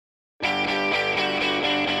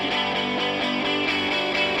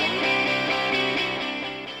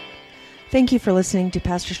Thank you for listening to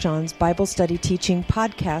Pastor Sean's Bible Study Teaching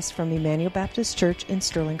podcast from Emmanuel Baptist Church in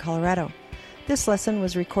Sterling, Colorado. This lesson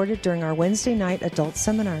was recorded during our Wednesday night adult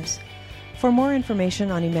seminars. For more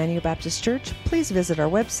information on Emmanuel Baptist Church, please visit our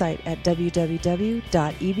website at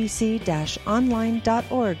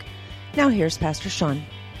www.ebc-online.org. Now here's Pastor Sean.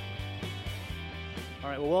 All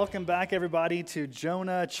right, well, welcome back, everybody, to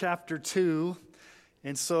Jonah chapter 2.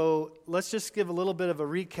 And so let's just give a little bit of a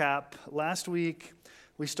recap. Last week,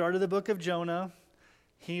 we started the book of Jonah.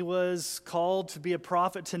 He was called to be a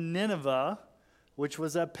prophet to Nineveh, which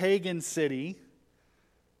was a pagan city.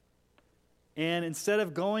 And instead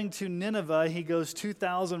of going to Nineveh, he goes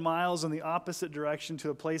 2,000 miles in the opposite direction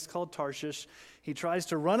to a place called Tarshish. He tries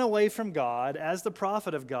to run away from God as the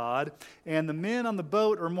prophet of God. And the men on the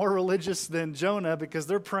boat are more religious than Jonah because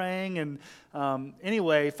they're praying. And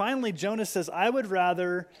anyway, finally Jonah says, I would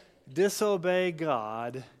rather disobey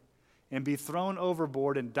God and be thrown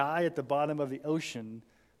overboard and die at the bottom of the ocean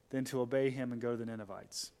than to obey him and go to the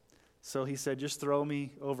Ninevites. So he said, just throw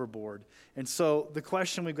me overboard. And so the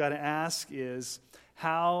question we've got to ask is,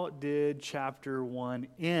 how did chapter 1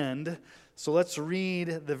 end? So let's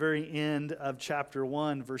read the very end of chapter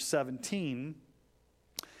 1, verse 17.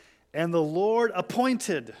 And the Lord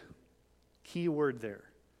appointed, key word there,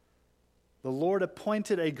 the Lord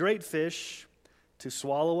appointed a great fish to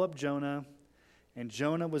swallow up Jonah, and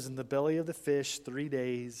Jonah was in the belly of the fish 3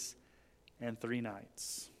 days and 3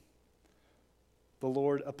 nights. The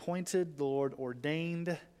Lord appointed, the Lord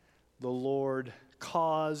ordained, the Lord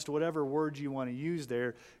caused, whatever word you want to use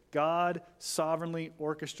there. God sovereignly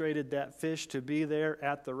orchestrated that fish to be there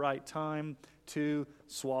at the right time to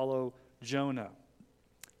swallow Jonah.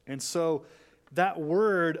 And so that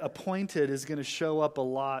word appointed is going to show up a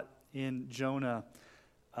lot in Jonah.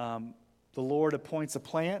 The Lord appoints a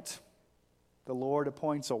plant. The Lord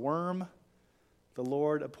appoints a worm, the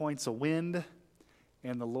Lord appoints a wind,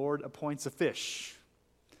 and the Lord appoints a fish.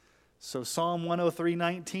 So Psalm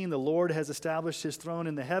 103:19, the Lord has established his throne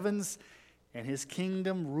in the heavens, and his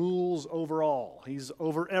kingdom rules over all. He's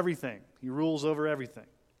over everything. He rules over everything.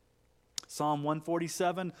 Psalm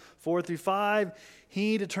 147:4-5,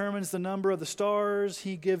 he determines the number of the stars.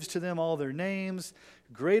 He gives to them all their names.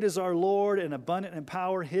 Great is our Lord and abundant in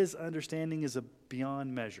power. His understanding is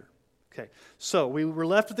beyond measure. Okay, so we were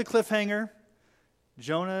left with the cliffhanger.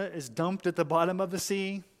 Jonah is dumped at the bottom of the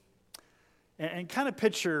sea. And kind of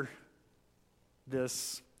picture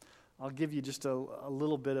this. I'll give you just a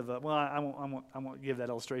little bit of a, well, I won't give that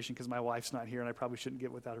illustration because my wife's not here and I probably shouldn't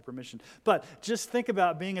get without her permission. But just think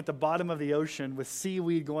about being at the bottom of the ocean with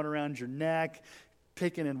seaweed going around your neck,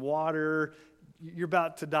 picking in water. You're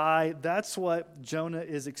about to die. That's what Jonah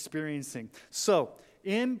is experiencing. So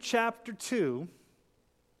in chapter 2,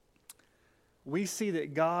 we see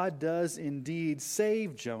that God does indeed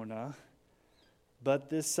save Jonah, but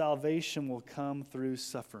this salvation will come through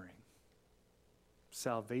suffering.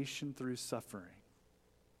 Salvation through suffering.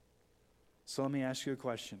 So let me ask you a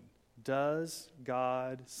question. Does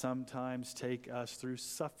God sometimes take us through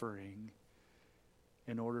suffering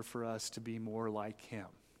in order for us to be more like him?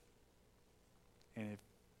 And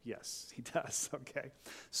yes, he does. Okay.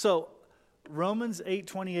 So Romans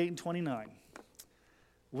 8:28 and 29.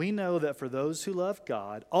 We know that for those who love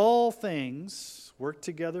God, all things work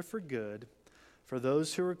together for good, for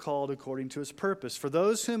those who are called according to his purpose. For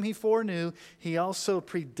those whom he foreknew, he also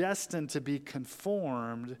predestined to be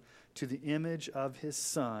conformed to the image of his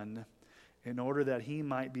Son, in order that he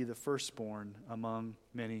might be the firstborn among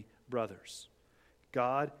many brothers.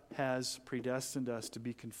 God has predestined us to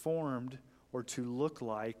be conformed or to look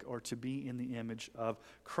like, or to be in the image of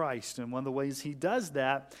Christ. And one of the ways he does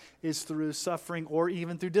that is through suffering or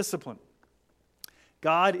even through discipline.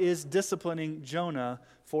 God is disciplining Jonah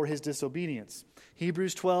for his disobedience.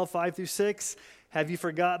 Hebrews 12:5-6, have you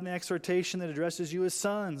forgotten the exhortation that addresses you as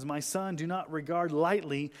sons? My son, do not regard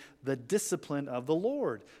lightly the discipline of the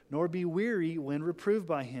Lord, nor be weary when reproved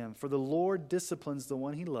by him. For the Lord disciplines the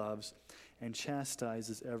one he loves and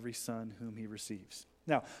chastises every son whom he receives.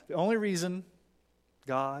 Now, the only reason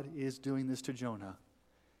God is doing this to Jonah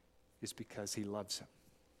is because he loves him.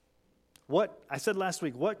 What I said last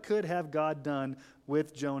week, what could have God done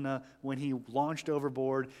with Jonah when he launched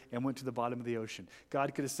overboard and went to the bottom of the ocean?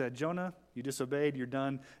 God could have said, Jonah, you disobeyed, you're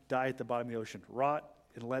done, die at the bottom of the ocean. Rot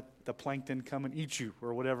and let the plankton come and eat you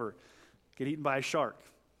or whatever. Get eaten by a shark.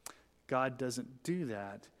 God doesn't do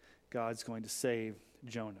that. God's going to save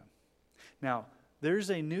Jonah. Now, there's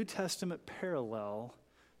a New Testament parallel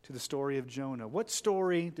to the story of Jonah. What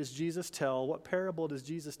story does Jesus tell? What parable does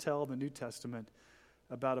Jesus tell in the New Testament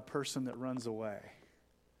about a person that runs away?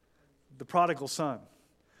 The prodigal son.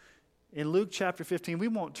 In Luke chapter 15, we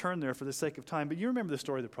won't turn there for the sake of time, but you remember the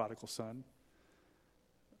story of the prodigal son.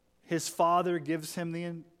 His father gives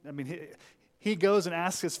him he goes and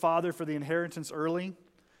asks his father for the inheritance early,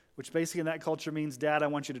 which basically in that culture means, Dad, I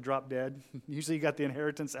want you to drop dead. Usually you got the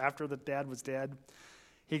inheritance after the dad was dead.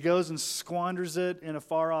 He goes and squanders it in a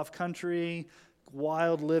far-off country,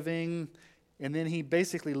 wild living, and then he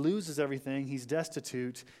basically loses everything. He's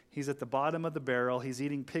destitute. He's at the bottom of the barrel. He's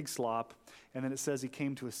eating pig slop. And then it says he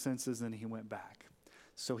came to his senses and he went back.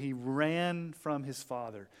 So he ran from his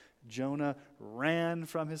father. Jonah ran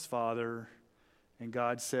from his father. And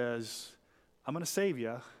God says, I'm going to save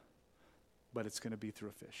you, but it's going to be through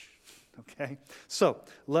a fish. Okay? So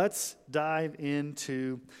let's dive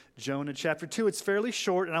into Jonah chapter 2. It's fairly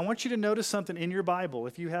short, and I want you to notice something in your Bible.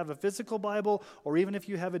 If you have a physical Bible or even if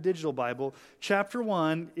you have a digital Bible, chapter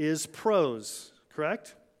 1 is prose,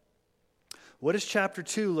 correct? What does chapter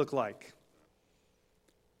 2 look like?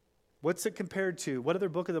 What's it compared to? What other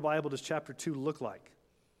book of the Bible does chapter 2 look like?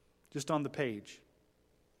 Just on the page.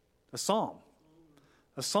 A psalm.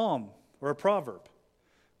 A psalm or a proverb.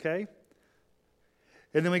 Okay?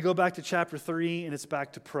 And then we go back to chapter 3 and it's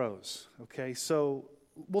back to prose. Okay? So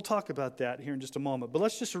we'll talk about that here in just a moment. But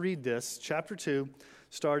let's just read this, chapter 2,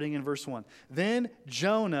 starting in verse 1. Then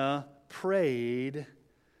Jonah prayed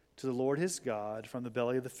to the Lord his God from the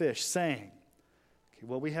belly of the fish, saying, okay,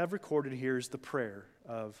 what we have recorded here is the prayer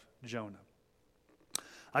of Jonah.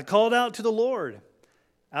 I called out to the Lord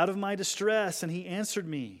out of my distress, and he answered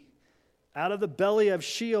me. Out of the belly of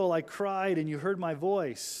Sheol I cried, and you heard my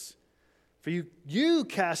voice. For you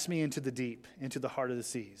cast me into the deep, into the heart of the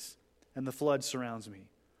seas, and the flood surrounds me.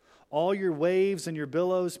 All your waves and your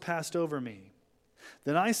billows passed over me.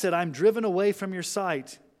 Then I said, I'm driven away from your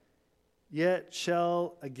sight, yet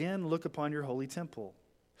shall again look upon your holy temple.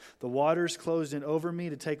 The waters closed in over me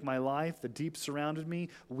to take my life. The deep surrounded me.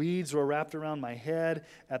 Weeds were wrapped around my head.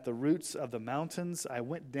 At the roots of the mountains, I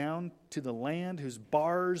went down to the land whose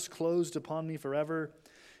bars closed upon me forever.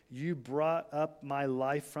 You brought up my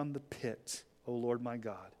life from the pit, O Lord my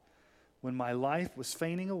God. When my life was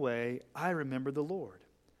fainting away, I remembered the Lord,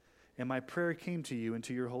 and my prayer came to you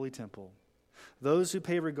into your holy temple. Those who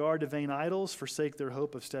pay regard to vain idols forsake their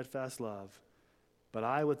hope of steadfast love. But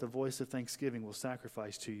I, with the voice of thanksgiving, will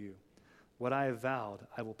sacrifice to you. What I have vowed,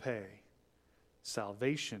 I will pay.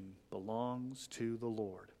 Salvation belongs to the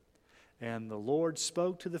Lord. And the Lord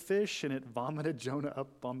spoke to the fish, and it vomited Jonah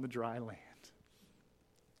up on the dry land.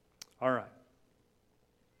 All right.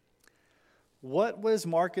 What was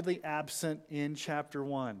markedly absent in chapter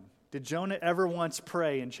 1? Did Jonah ever once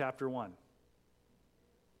pray in chapter 1?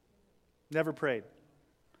 Never prayed.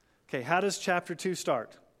 Okay, how does chapter 2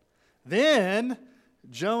 start? Then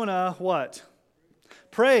Jonah, what?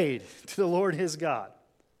 Prayed to the Lord his God.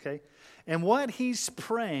 Okay? And what he's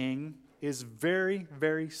praying is very,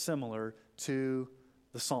 very similar to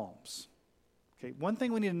the Psalms. Okay, one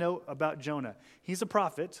thing we need to know about Jonah, he's a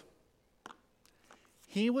prophet.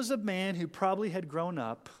 He was a man who probably had grown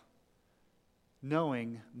up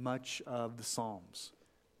knowing much of the Psalms.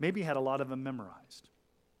 Maybe had a lot of them memorized.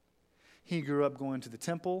 He grew up going to the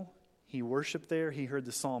temple. He worshiped there. He heard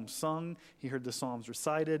the Psalms sung. He heard the Psalms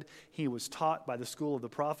recited. He was taught by the school of the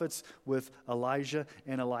prophets with Elijah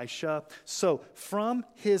and Elisha. So from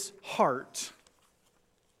his heart,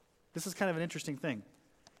 this is kind of an interesting thing.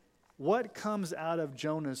 What comes out of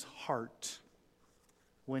Jonah's heart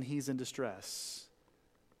when he's in distress?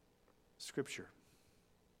 Scripture,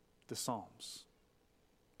 the Psalms,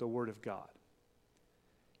 the Word of God.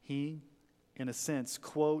 He, in a sense,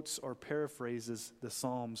 quotes or paraphrases the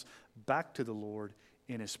Psalms back to the Lord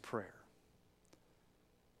in his prayer.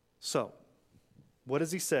 So, what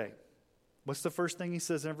does he say? What's the first thing he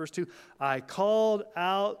says in verse 2? I called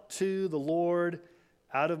out to the Lord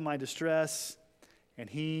out of my distress, and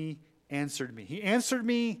he answered me. He answered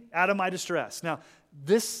me out of my distress. Now,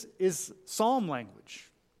 this is psalm language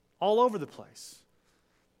all over the place.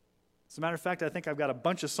 As a matter of fact, I think I've got a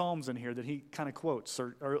bunch of psalms in here that he kind of quotes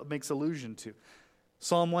or makes allusion to.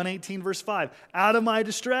 Psalm 118, verse 5. Out of my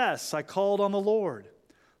distress, I called on the Lord.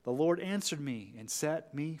 The Lord answered me and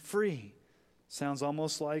set me free. Sounds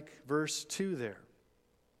almost like verse 2 there.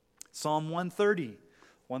 Psalm 130,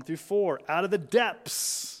 1 through 4. Out of the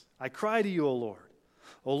depths, I cry to you, O Lord.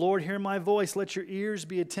 O Lord, hear my voice. Let your ears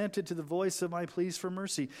be attentive to the voice of my pleas for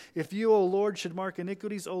mercy. If you, O Lord, should mark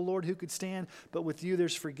iniquities, O Lord, who could stand? But with you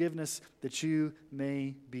there's forgiveness, that you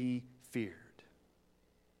may be feared.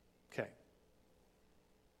 Okay.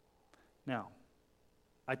 Now,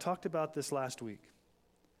 I talked about this last week.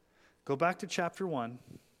 Go back to chapter 1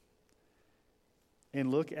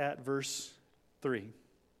 and look at verse 3.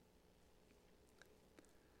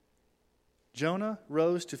 Jonah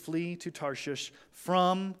rose to flee to Tarshish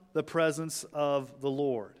from the presence of the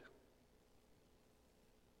Lord.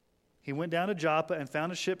 He went down to Joppa and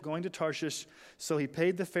found a ship going to Tarshish, so he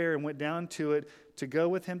paid the fare and went down to it to go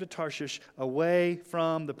with him to Tarshish, away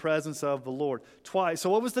from the presence of the Lord. Twice. So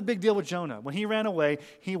what was the big deal with Jonah? When he ran away,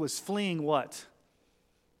 he was fleeing what?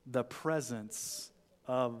 The presence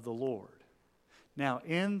of the Lord. Now,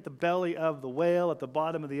 in the belly of the whale at the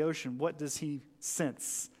bottom of the ocean, what does he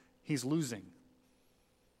sense? He's losing.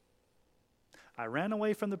 I ran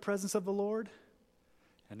away from the presence of the Lord,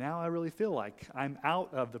 and now I really feel like I'm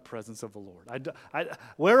out of the presence of the Lord.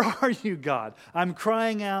 Where are you, God? I'm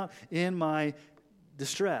crying out in my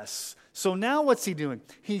distress. So now what's he doing?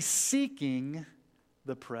 He's seeking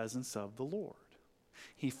the presence of the Lord.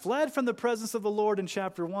 He fled from the presence of the Lord in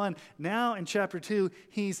chapter 1. Now in chapter 2,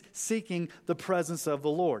 he's seeking the presence of the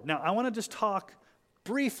Lord. Now I want to just talk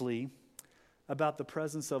briefly about the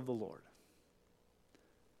presence of the Lord.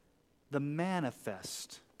 The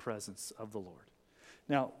manifest presence of the Lord.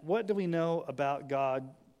 Now, what do we know about God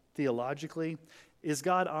theologically? Is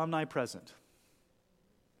God omnipresent?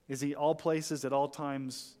 Is he all places at all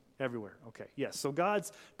times, everywhere? Okay, yes. So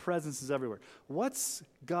God's presence is everywhere. What's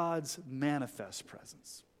God's manifest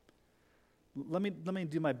presence? Let me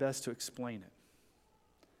do my best to explain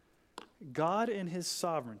it. God in his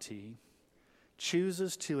sovereignty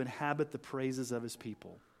chooses to inhabit the praises of his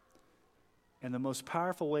people. And the most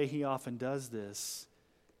powerful way he often does this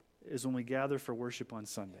is when we gather for worship on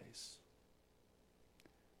Sundays.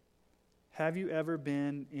 Have you ever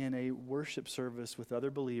been in a worship service with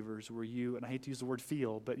other believers where you, and I hate to use the word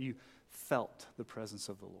feel, but you felt the presence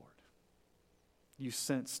of the Lord? You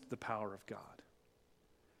sensed the power of God.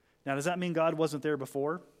 Now, does that mean God wasn't there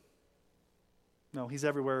before? No, he's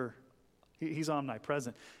everywhere. He's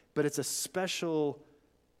omnipresent. But it's a special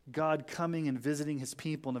God coming and visiting his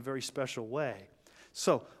people in a very special way.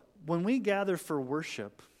 So, when we gather for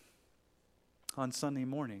worship on Sunday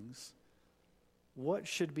mornings, what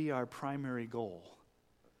should be our primary goal?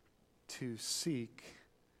 To seek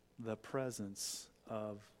the presence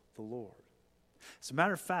of the Lord. As a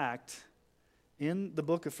matter of fact, in the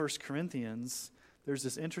book of 1 Corinthians, there's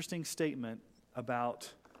this interesting statement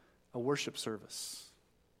about a worship service.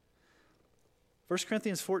 1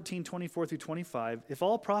 Corinthians 14, 24 through 25, if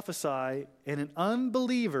all prophesy and an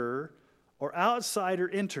unbeliever or outsider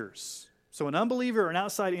enters, so an unbeliever or an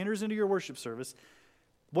outsider enters into your worship service,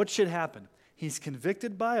 what should happen? He's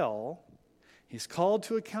convicted by all. He's called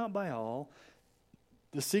to account by all.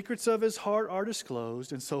 The secrets of his heart are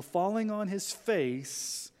disclosed, and so falling on his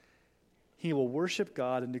face, he will worship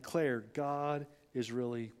God and declare, God is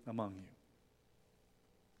really among you.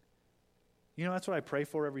 You know, that's what I pray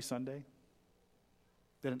for every Sunday.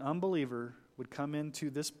 That an unbeliever would come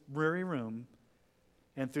into this very room,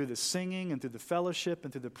 and through the singing and through the fellowship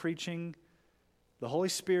and through the preaching, the Holy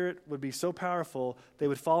Spirit would be so powerful, they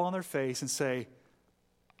would fall on their face and say,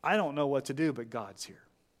 I don't know what to do, but God's here.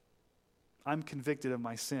 I'm convicted of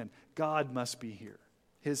my sin. God must be here.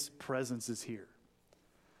 His presence is here.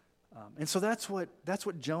 And so that's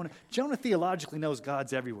what Jonah theologically knows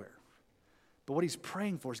God's everywhere. But what he's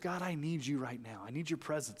praying for is, God, I need you right now. I need your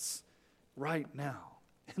presence right now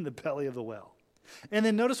in the belly of the whale. And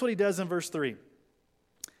then notice what he does in verse 3.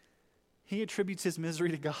 He attributes his misery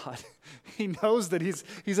to God. He knows that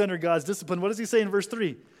he's under God's discipline. What does he say in verse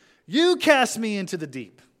 3? You cast me into the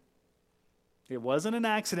deep. It wasn't an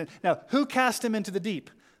accident. Now, who cast him into the deep?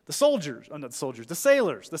 The soldiers. Oh, not the soldiers. The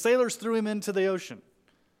sailors. The sailors threw him into the ocean.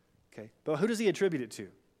 Okay, but who does he attribute it to?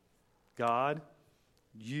 God,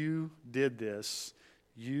 you did this.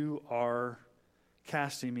 You are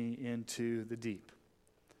casting me into the deep,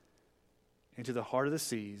 into the heart of the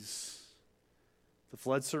seas. The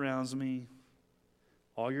flood surrounds me.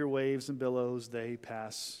 All your waves and billows, they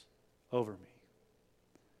pass over me.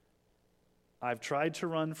 I've tried to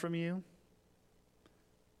run from you,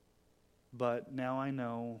 but now I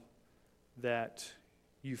know that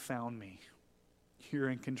you found me. You're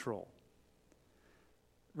in control.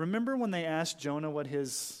 Remember when they asked Jonah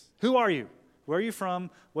who are you? Where are you from?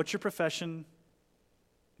 What's your profession?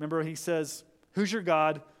 Remember he says, who's your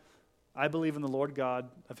God? I believe in the Lord God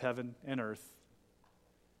of heaven and earth.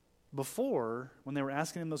 Before, when they were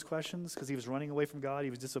asking him those questions, because he was running away from God, he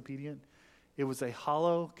was disobedient, it was a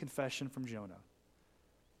hollow confession from Jonah.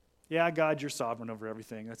 Yeah, God, you're sovereign over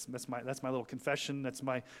everything. That's my little confession.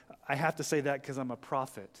 I have to say that because I'm a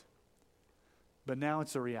prophet. But now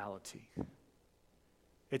it's a reality.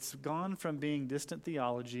 It's gone from being distant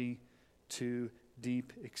theology to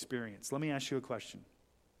deep experience. Let me ask you a question.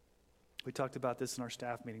 We talked about this in our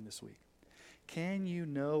staff meeting this week. Can you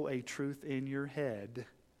know a truth in your head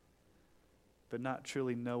but not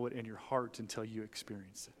truly know it in your heart until you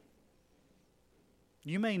experience it.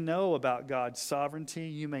 You may know about God's sovereignty,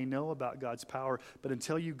 you may know about God's power, but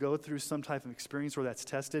until you go through some type of experience where that's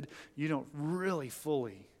tested, you don't really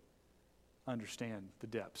fully understand the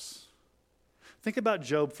depths. Think about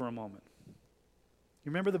Job for a moment. You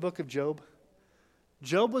remember the book of Job?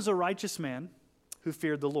 Job was a righteous man who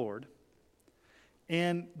feared the Lord.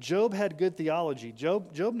 And Job had good theology.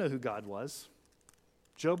 Job knew who God was.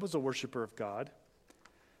 Job was a worshiper of God.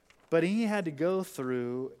 But he had to go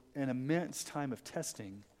through an immense time of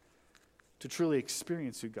testing to truly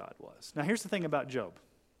experience who God was. Now here's the thing about Job.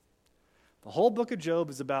 The whole book of Job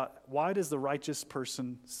is about why does the righteous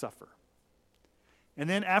person suffer? And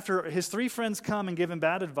then after his 3 friends come and give him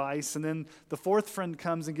bad advice, and then the 4th friend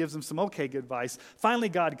comes and gives him some okay good advice, finally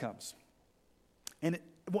God comes. And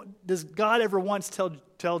does God ever once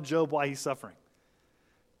tell Job why he's suffering?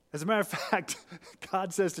 As a matter of fact,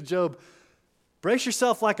 God says to Job, brace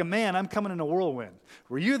yourself like a man, I'm coming in a whirlwind.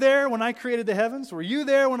 Were you there when I created the heavens? Were you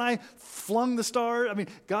there when I flung the stars? I mean,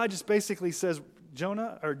 God just basically says,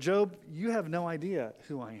 Job, you have no idea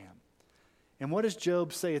who I am. And what does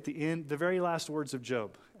Job say at the end, the very last words of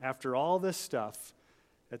Job? After all this stuff,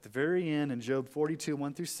 at the very end in Job 42,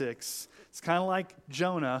 1 through 6, it's kind of like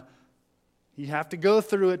Jonah. You have to go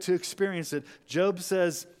through it to experience it. Job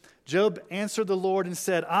answered the Lord and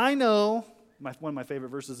said, I know, one of my favorite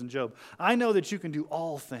verses in Job, I know that you can do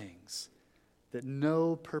all things, that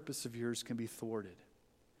no purpose of yours can be thwarted.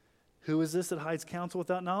 Who is this that hides counsel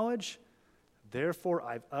without knowledge? Therefore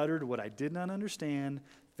I've uttered what I did not understand,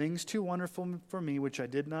 things too wonderful for me which I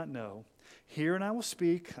did not know. Hear and I will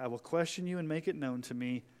speak, I will question you and make it known to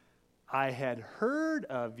me. I had heard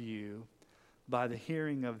of you by the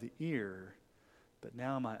hearing of the ear, but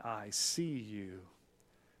now my eyes see you.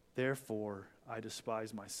 Therefore I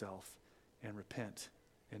despise myself and repent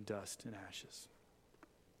in dust and ashes.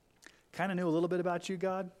 Kind of knew a little bit about you,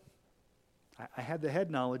 God. I had the head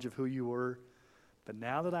knowledge of who you were, but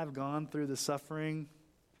now that I've gone through the suffering,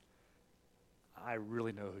 I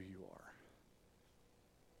really know who you are.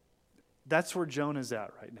 That's where Jonah's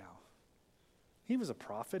at right now. He was a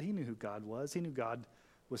prophet. He knew who God was. He knew God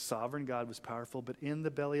was sovereign. God was powerful. But in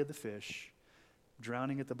the belly of the fish,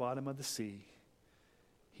 drowning at the bottom of the sea,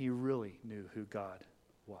 he really knew who God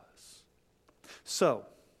was. So,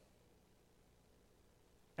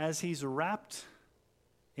 as he's wrapped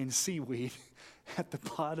in seaweed at the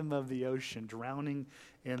bottom of the ocean, drowning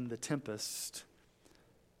in the tempest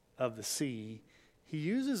of the sea, he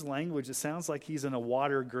uses language that sounds like he's in a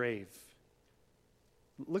water grave.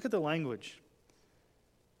 Look at the language.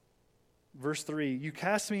 Verse 3, you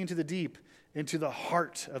cast me into the deep, into the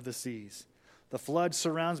heart of the seas. The flood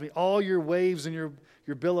surrounds me. All your waves and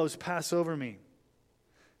your billows pass over me.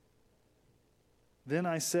 Then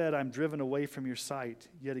I said, I'm driven away from your sight.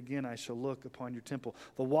 Yet again I shall look upon your temple.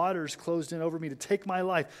 The waters closed in over me to take my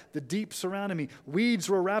life. The deep surrounded me. Weeds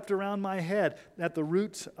were wrapped around my head at the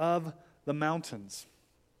roots of the mountains.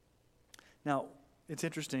 Now, it's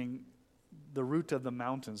interesting, the root of the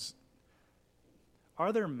mountains.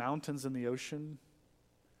 Are there mountains in the ocean?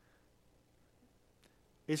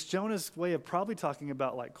 It's Jonah's way of probably talking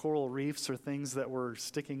about like coral reefs or things that were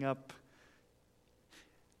sticking up.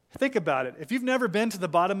 Think about it. If you've never been to the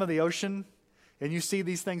bottom of the ocean and you see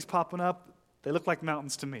these things popping up, they look like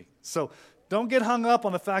mountains to me. So don't get hung up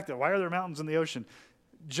on the fact that why are there mountains in the ocean?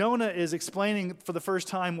 Jonah is explaining for the first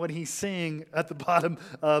time what he's seeing at the bottom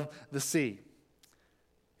of the sea.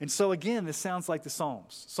 And so again, this sounds like the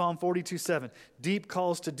Psalms. Psalm 42:7. Deep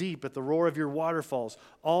calls to deep at the roar of your waterfalls.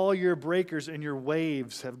 All your breakers and your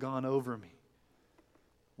waves have gone over me.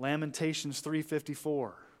 Lamentations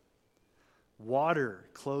 3:54. Water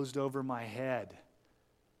closed over my head.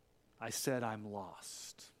 I said, I'm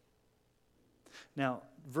lost. Now,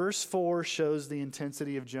 verse 4 shows the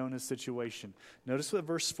intensity of Jonah's situation. Notice what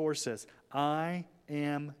verse 4 says. I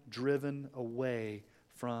am driven away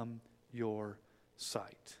from your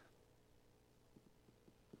sight.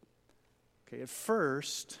 Okay, at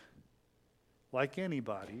first, like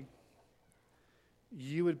anybody,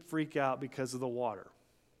 you would freak out because of the water.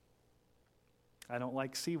 I don't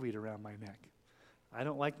like seaweed around my neck. I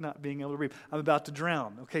don't like not being able to breathe. I'm about to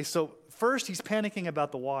drown. Okay, so first he's panicking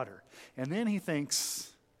about the water. And then he thinks,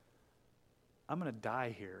 I'm going to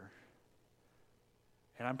die here.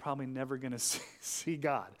 And I'm probably never going to see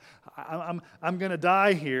God. I'm going to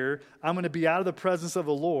die here. I'm going to be out of the presence of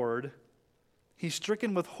the Lord. He's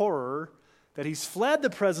stricken with horror that he's fled the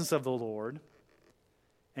presence of the Lord.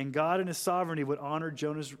 And God in his sovereignty would honor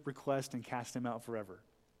Jonah's request and cast him out forever.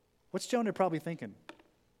 What's Jonah probably thinking?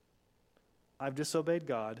 I've disobeyed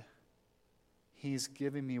God. He's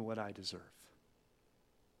giving me what I deserve.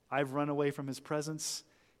 I've run away from his presence.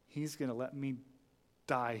 He's going to let me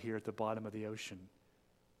die here at the bottom of the ocean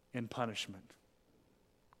in punishment.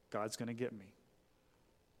 God's going to get me.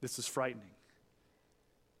 This is frightening.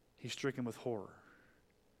 He's stricken with horror.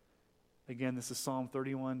 Again, this is Psalm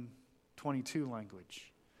 31:22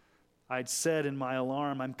 language. I'd said in my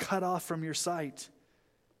alarm, I'm cut off from your sight.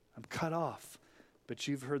 I'm cut off. But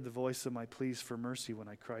you've heard the voice of my pleas for mercy when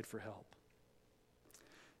I cried for help.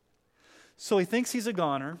 So he thinks he's a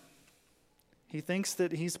goner. He thinks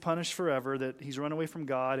that he's punished forever, that he's run away from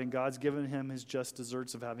God, and God's given him his just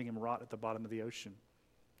deserts of having him rot at the bottom of the ocean.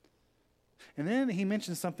 And then he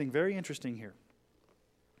mentions something very interesting here.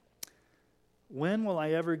 When will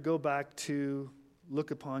I ever go back to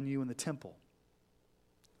look upon you in the temple?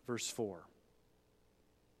 Verse 4.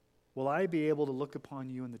 Will I be able to look upon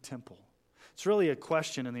you in the temple? It's really a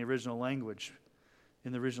question in the original language,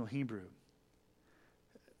 in the original Hebrew.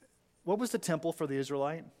 What was the temple for the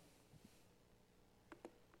Israelite?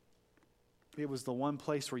 It was the one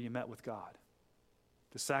place where you met with God.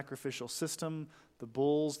 The sacrificial system, the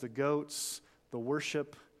bulls, the goats, the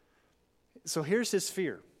worship. So here's his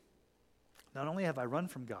fear. Not only have I run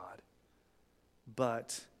from God,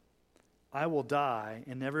 but I will die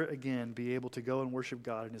and never again be able to go and worship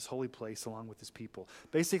God in his holy place along with his people.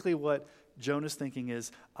 Basically what Jonah's thinking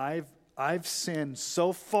is, I've sinned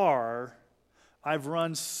so far, I've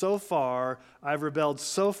run so far, I've rebelled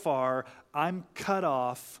so far, I'm cut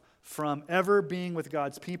off from ever being with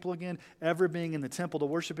God's people again, ever being in the temple to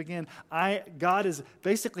worship again.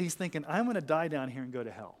 He's thinking, I'm going to die down here and go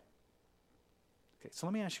to hell. Okay, so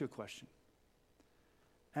let me ask you a question.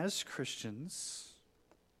 As Christians,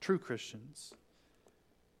 true Christians,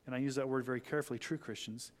 and I use that word very carefully, true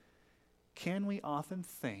Christians, can we often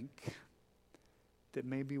think that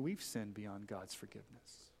maybe we've sinned beyond God's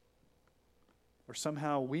forgiveness? Or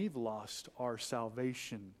somehow we've lost our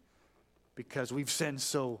salvation because we've sinned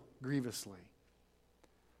so grievously.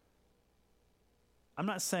 I'm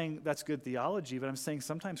not saying that's good theology, but I'm saying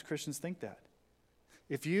sometimes Christians think that.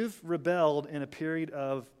 If you've rebelled in a period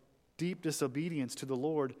of deep disobedience to the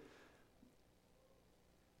Lord,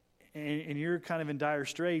 and you're kind of in dire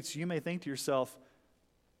straits, you may think to yourself,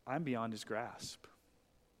 I'm beyond his grasp.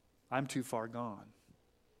 I'm too far gone.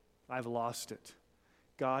 I've lost it.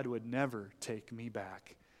 God would never take me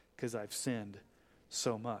back because I've sinned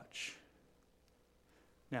so much.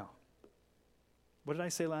 Now, what did I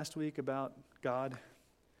say last week about God?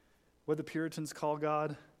 What did the Puritans call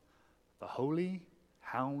God? The holy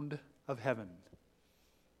hound of heaven.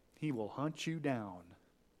 He will hunt you down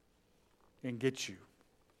and get you.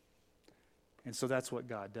 And so that's what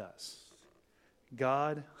God does.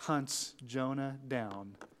 God hunts Jonah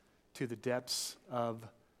down to the depths of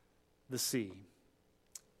the sea.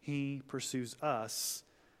 He pursues us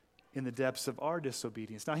in the depths of our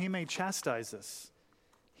disobedience. Now, he may chastise us.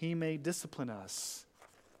 He may discipline us.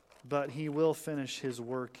 But he will finish his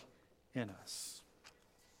work in us.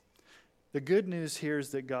 The good news here is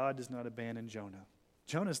that God does not abandon Jonah.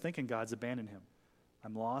 Jonah's thinking God's abandoned him.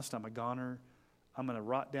 I'm lost. I'm a goner. I'm going to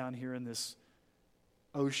rot down here in this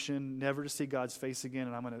ocean, never to see God's face again,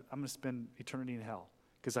 and I'm going to spend eternity in hell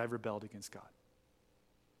because I've rebelled against God.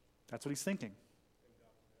 That's what he's thinking.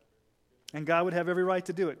 And God would have every right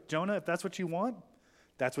to do it. Jonah, if that's what you want,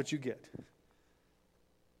 that's what you get.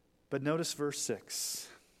 But notice verse 6.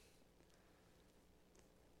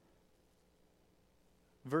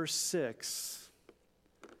 Verse 6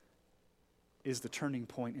 is the turning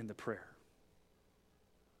point in the prayer.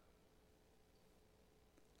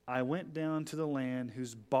 I went down to the land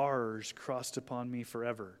whose bars crossed upon me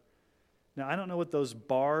forever. Now, I don't know what those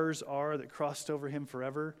bars are that crossed over him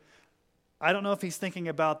forever. I don't know if he's thinking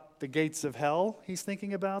about the gates of hell he's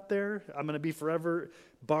thinking about there. I'm going to be forever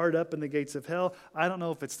barred up in the gates of hell. I don't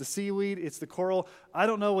know if it's the seaweed, it's the coral. I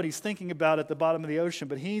don't know what he's thinking about at the bottom of the ocean,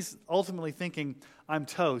 but he's ultimately thinking, I'm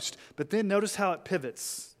toast. But then notice how it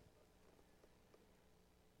pivots.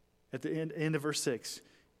 At the end of verse 6,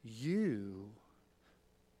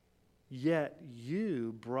 Yet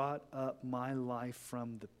you brought up my life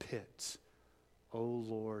from the pit, O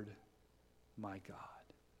Lord my God.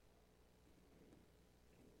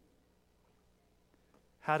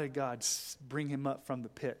 How did God bring him up from the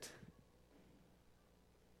pit?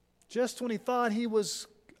 Just when he thought he was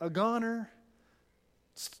a goner,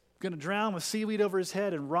 going to drown with seaweed over his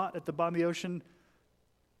head and rot at the bottom of the ocean,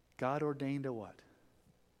 God ordained a what?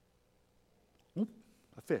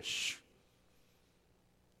 A fish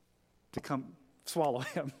to come swallow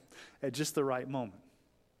him at just the right moment.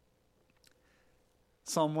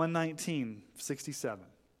 Psalm 119:67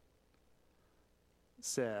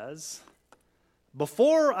 says,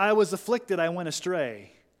 before I was afflicted, I went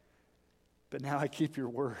astray, but now I keep your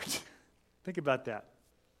word. Think about that.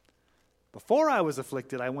 Before I was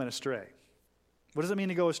afflicted, I went astray. What does it mean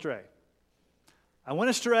to go astray? I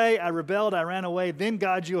went astray, I rebelled, I ran away. Then,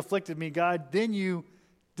 God, you afflicted me. God, then you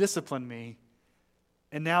disciplined me.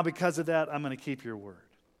 And now because of that, I'm going to keep your word.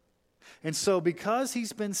 And so because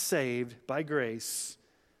he's been saved by grace,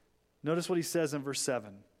 notice what he says in verse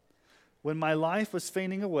 7. When my life was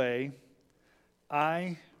fainting away,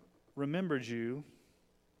 I remembered you,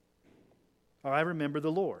 or I remembered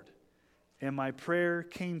the Lord, and my prayer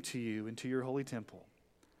came to you into your holy temple.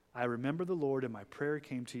 I remember the Lord, and my prayer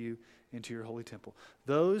came to you into your holy temple.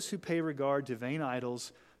 Those who pay regard to vain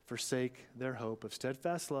idols forsake their hope of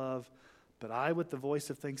steadfast love, but I, with the voice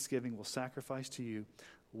of thanksgiving, will sacrifice to you.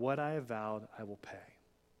 What I have vowed, I will pay.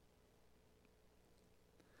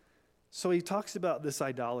 So he talks about this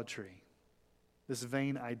idolatry, this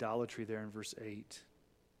vain idolatry there in verse 8.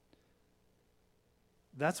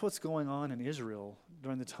 That's what's going on in Israel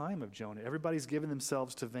during the time of Jonah. Everybody's giving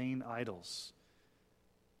themselves to vain idols.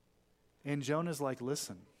 And Jonah's like,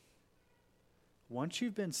 listen, once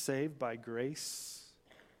you've been saved by grace,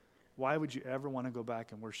 why would you ever want to go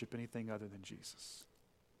back and worship anything other than Jesus?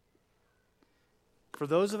 For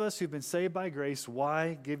those of us who've been saved by grace,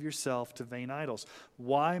 why give yourself to vain idols?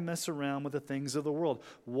 Why mess around with the things of the world?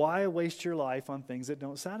 Why waste your life on things that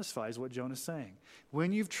don't satisfy, is what Jonah's saying.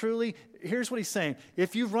 When you've truly, here's what he's saying.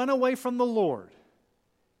 If you've run away from the Lord,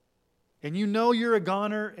 and you know you're a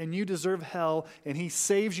goner and you deserve hell, and he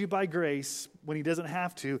saves you by grace when he doesn't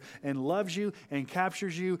have to, and loves you and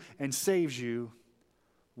captures you and saves you,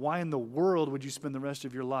 why in the world would you spend the rest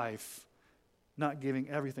of your life not giving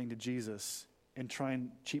everything to Jesus and trying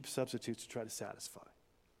cheap substitutes to try to satisfy?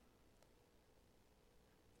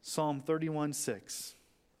 Psalm 31:6.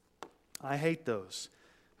 I hate those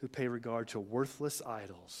who pay regard to worthless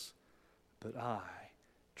idols, but I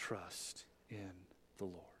trust in the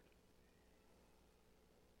Lord.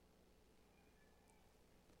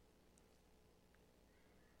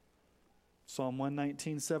 Psalm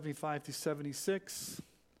 119:75-76.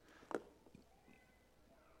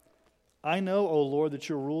 I know, O Lord, that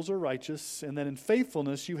your rules are righteous, and that in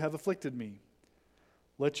faithfulness you have afflicted me.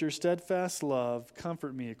 Let your steadfast love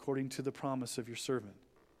comfort me according to the promise of your servant.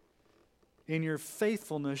 In your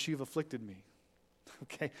faithfulness you've afflicted me.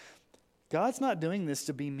 Okay, God's not doing this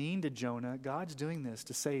to be mean to Jonah. God's doing this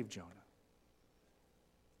to save Jonah.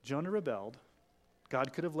 Jonah rebelled.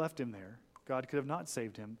 God could have left him there. God could have not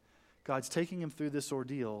saved him. God's taking him through this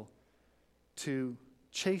ordeal to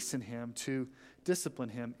chasten him, to discipline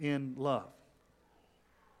him in love.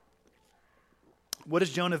 What does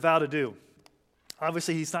Jonah vow to do?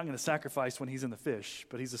 Obviously, he's not going to sacrifice when he's in the fish,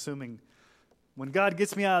 but he's assuming when God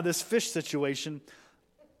gets me out of this fish situation,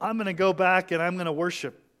 I'm going to go back and I'm going to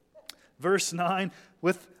worship. Verse 9,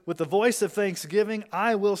 with the voice of thanksgiving,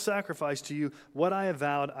 I will sacrifice to you. What I have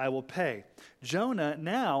vowed, I will pay. Jonah,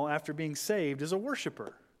 now, after being saved, is a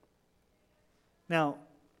worshiper. Now,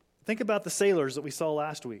 think about the sailors that we saw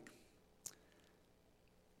last week.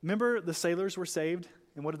 Remember, the sailors were saved,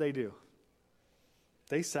 and what did they do?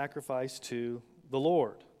 They sacrificed to the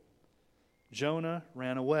Lord. Jonah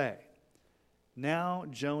ran away. Now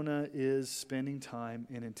Jonah is spending time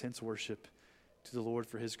in intense worship to the Lord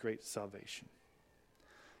for his great salvation.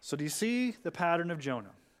 So do you see the pattern of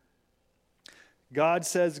Jonah? God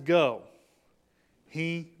says go.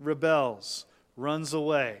 He rebels, runs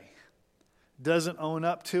away, doesn't own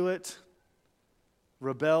up to it,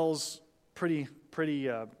 rebels pretty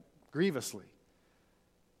grievously.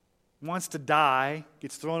 Wants to die,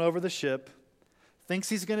 gets thrown over the ship, thinks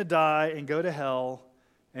he's going to die and go to hell,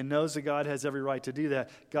 and knows that God has every right to do that.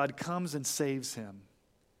 God comes and saves him,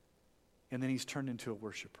 and then he's turned into a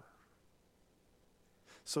worshiper.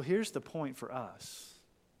 So here's the point for us.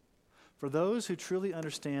 For those who truly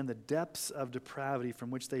understand the depths of depravity from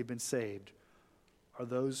which they've been saved are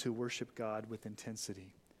those who worship God with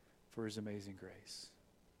intensity for his amazing grace.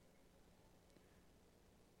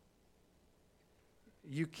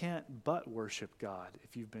 You can't but worship God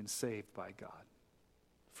if you've been saved by God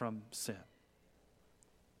from sin.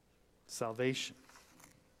 Salvation.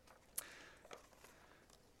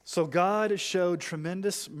 So God showed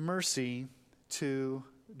tremendous mercy to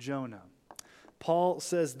Jonah. Paul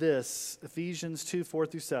says this, Ephesians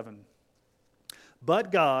 2:4-7.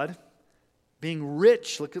 But God, being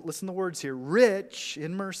rich, listen to the words here, rich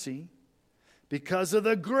in mercy, because of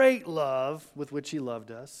the great love with which he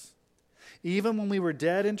loved us, Even when we were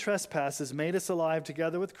dead in trespasses, made us alive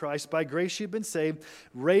together with Christ. By grace you've been saved,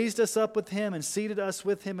 raised us up with him, and seated us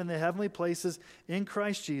with him in the heavenly places in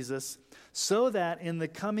Christ Jesus, so that in the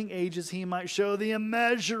coming ages he might show the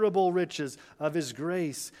immeasurable riches of his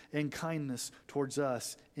grace and kindness towards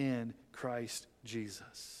us in Christ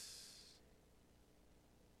Jesus.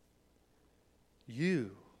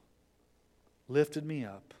 You lifted me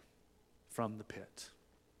up from the pit.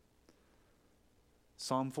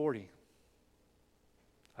 Psalm 40.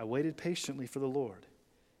 I waited patiently for the Lord.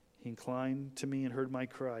 He inclined to me and heard my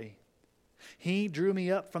cry. He drew me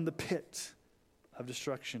up from the pit of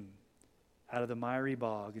destruction, out of the miry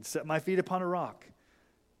bog, and set my feet upon a rock,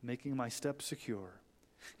 making my steps secure.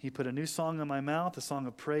 He put a new song in my mouth, a song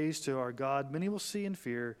of praise to our God. Many will see and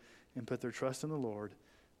fear and put their trust in the Lord.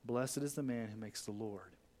 Blessed is the man who makes the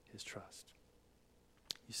Lord his trust.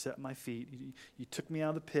 You set my feet. You took me out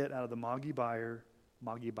of the pit, out of the boggy mire.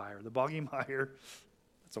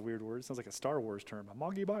 That's a weird word. It sounds like a Star Wars term. A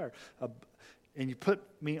boggy mire. And you put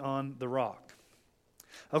me on the rock.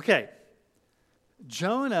 Okay.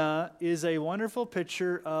 Jonah is a wonderful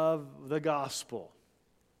picture of the gospel.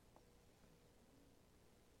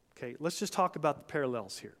 Okay, let's just talk about the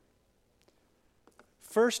parallels here.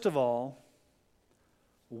 First of all,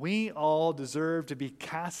 we all deserve to be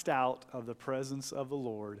cast out of the presence of the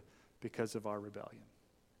Lord because of our rebellion.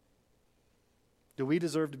 Do we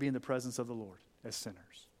deserve to be in the presence of the Lord as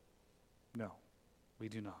sinners? No, we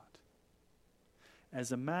do not.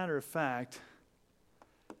 As a matter of fact,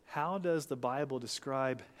 how does the Bible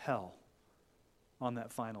describe hell on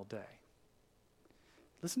that final day?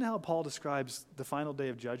 Listen to how Paul describes the final day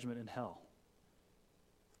of judgment in hell.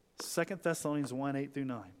 2 Thessalonians 1, 8 through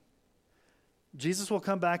 9. Jesus will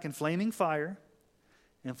come back in flaming fire,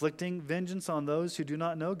 inflicting vengeance on those who do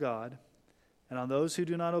not know God and on those who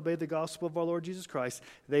do not obey the gospel of our Lord Jesus Christ.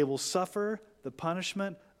 They will suffer the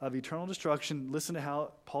punishment of eternal destruction. Listen to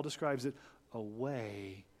how Paul describes it,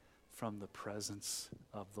 away from the presence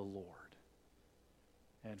of the Lord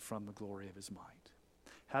and from the glory of his might.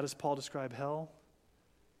 How does Paul describe hell?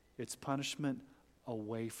 It's punishment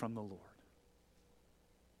away from the Lord,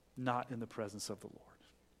 not in the presence of the Lord.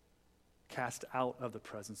 Cast out of the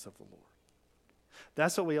presence of the Lord.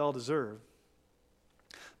 That's what we all deserve.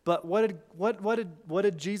 But what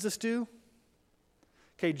did Jesus do?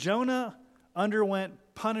 Okay, Jonah underwent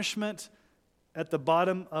punishment at the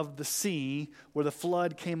bottom of the sea where the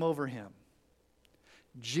flood came over him.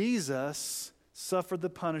 Jesus suffered the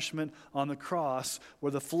punishment on the cross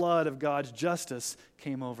where the flood of God's justice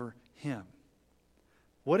came over him.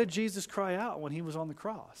 What did Jesus cry out when he was on the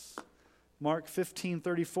cross? Mark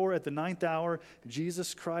 15:34, at the 9th hour,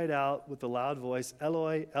 Jesus cried out with a loud voice,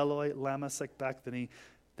 Eloi, Eloi, lama sabachthani.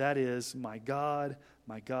 That is, my God,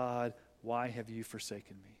 why have you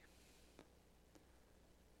forsaken me?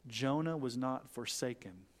 Jonah was not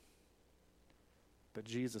forsaken, but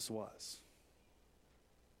Jesus was.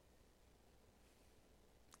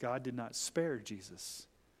 God did not spare Jesus.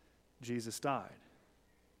 Jesus died.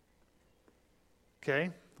 Okay,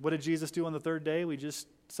 what did Jesus do on the third day? We just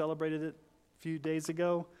celebrated it a few days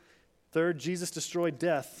ago. Third, Jesus destroyed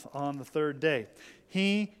death on the third day.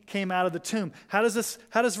 He came out of the tomb. How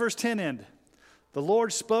does verse 10 end? The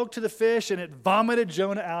Lord spoke to the fish and it vomited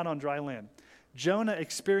Jonah out on dry land. Jonah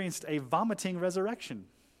experienced a vomiting resurrection.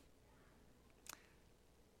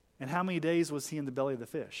 And how many days was he in the belly of the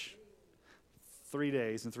fish? 3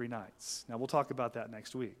 days and 3 nights. Now we'll talk about that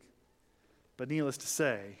next week. But needless to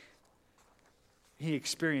say, he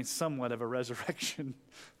experienced somewhat of a resurrection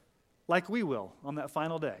like we will on that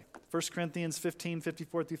final day. 1 Corinthians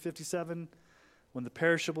 15:54 through 57, when the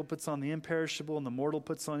perishable puts on the imperishable and the mortal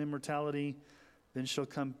puts on immortality, then shall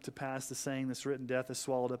come to pass the saying that's written, death is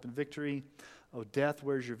swallowed up in victory. O death,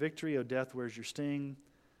 where's your victory? O death, where's your sting?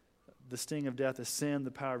 The sting of death is sin,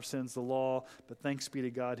 the power of sin is the law, but thanks be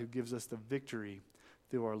to God who gives us the victory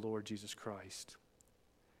through our Lord Jesus Christ.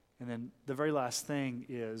 And then the very last thing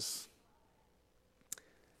is,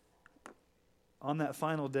 on that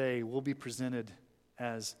final day, we'll be presented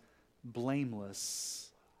as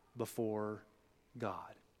blameless before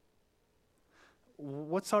God.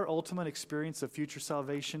 What's our ultimate experience of future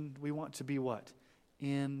salvation? We want to be what?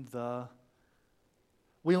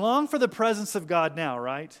 We long for the presence of God now,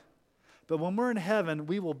 right? But when we're in heaven,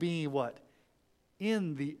 we will be what?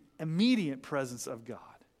 In the immediate presence of God.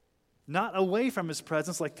 Not away from his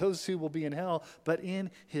presence like those who will be in hell, but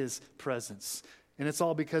in his presence. And it's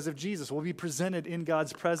all because of Jesus. We'll be presented in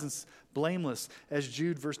God's presence blameless. As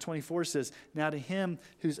Jude verse 24 says, now to him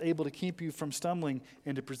who's able to keep you from stumbling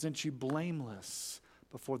and to present you blameless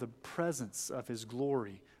before the presence of his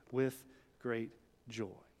glory with great joy.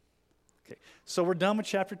 Okay, so we're done with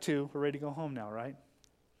chapter 2. We're ready to go home now, right?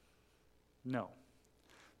 No.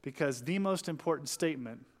 Because the most important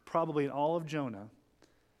statement, probably in all of Jonah,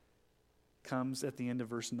 comes at the end of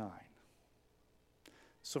verse 9.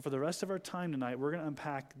 So for the rest of our time tonight, we're going to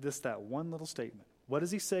unpack that one little statement. What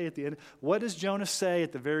does he say at the end? What does Jonah say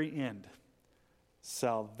at the very end?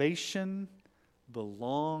 Salvation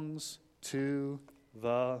belongs to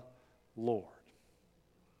the Lord.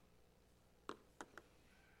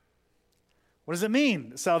 What does it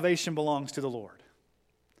mean, salvation belongs to the Lord?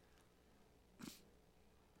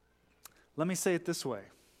 Let me say it this way,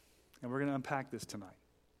 and we're going to unpack this tonight.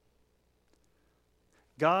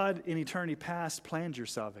 God, in eternity past, planned your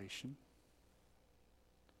salvation.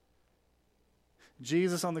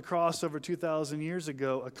 Jesus on the cross over 2,000 years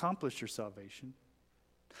ago accomplished your salvation.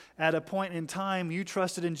 At a point in time, you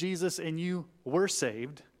trusted in Jesus and you were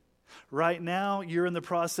saved. Right now, you're in the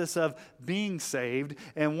process of being saved,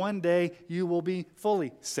 and one day you will be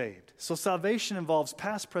fully saved. So salvation involves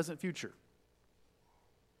past, present, future.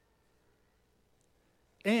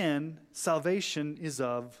 And salvation is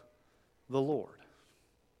of the Lord.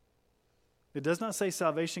 It does not say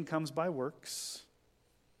salvation comes by works.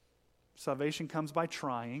 Salvation comes by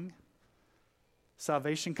trying.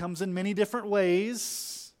 Salvation comes in many different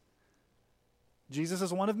ways. Jesus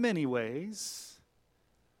is one of many ways.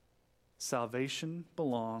 Salvation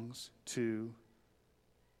belongs to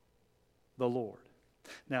the Lord.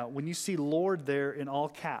 Now, when you see Lord there in all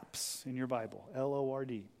caps in your Bible,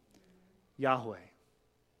 L-O-R-D, Yahweh,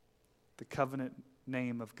 the covenant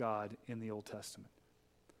name of God in the Old Testament.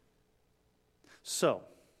 So,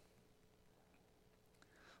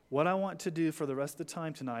 what I want to do for the rest of the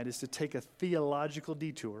time tonight is to take a theological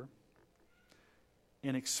detour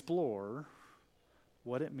and explore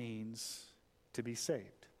what it means to be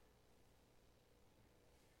saved.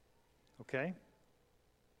 Okay?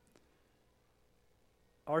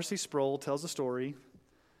 R.C. Sproul tells a story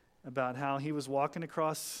about how he was walking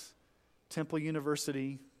across Temple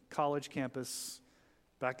University college campus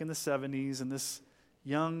back in the 70s, and this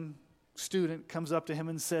young student comes up to him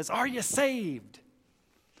and says, "Are you saved?"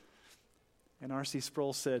 And R.C.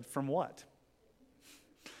 Sproul said, "From what?"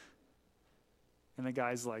 And the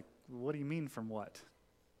guy's like, "What do you mean, from what?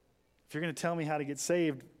 If you're going to tell me how to get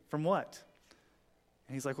saved, from what?"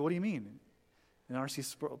 And he's like, "Well, what do you mean?" And R.C.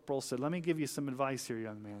 Sproul said, "Let me give you some advice here,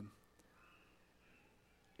 young man.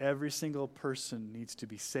 Every single person needs to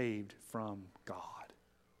be saved from God."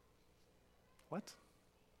 What?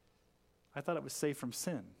 I thought it was saved from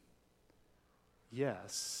sin.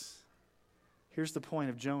 Yes. Here's the point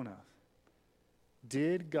of Jonah.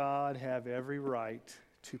 Did God have every right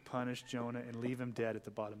to punish Jonah and leave him dead at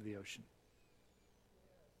the bottom of the ocean?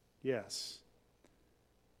 Yes.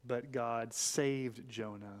 But God saved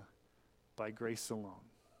Jonah by grace alone.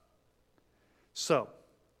 So,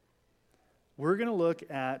 we're going to look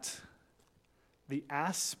at the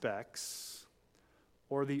aspects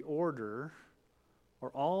or the order or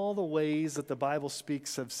all the ways that the Bible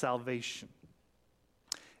speaks of salvation.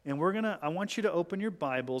 And I want you to open your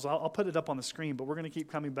Bibles. I'll put it up on the screen, but we're going to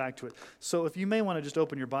keep coming back to it. So if you may want to just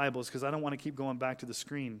open your Bibles, because I don't want to keep going back to the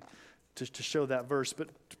screen to show that verse. But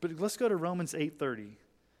let's go to Romans 8:30.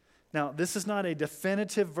 Now, this is not a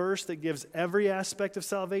definitive verse that gives every aspect of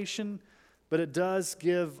salvation, but it does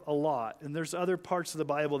give a lot. And there's other parts of the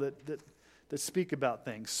Bible that speak about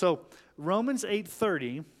things. So Romans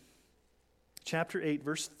 8:30, chapter 8,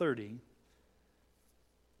 verse 30,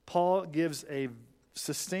 Paul gives a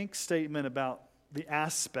succinct statement about the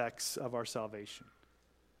aspects of our salvation.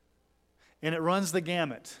 And it runs the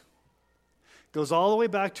gamut. Goes all the way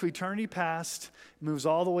back to eternity past, moves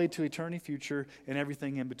all the way to eternity future, and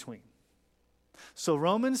everything in between. So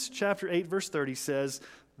Romans chapter 8, verse 30 says,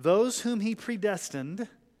 "Those whom he predestined,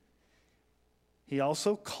 he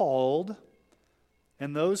also called,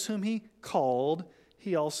 and those whom he called,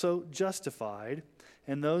 he also justified,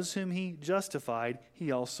 and those whom he justified,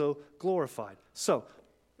 he also glorified." So,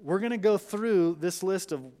 we're going to go through this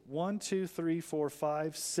list of 1, 2, 3, 4,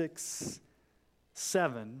 5, 6,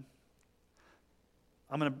 7.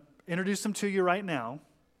 I'm going to introduce them to you right now,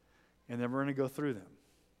 and then we're going to go through them.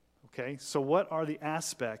 Okay? So what are the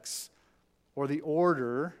aspects or the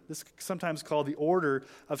order? This is sometimes called the order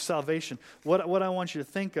of salvation. What I want you to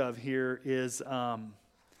think of here is,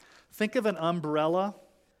 think of an umbrella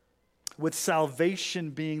with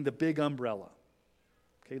salvation being the big umbrella.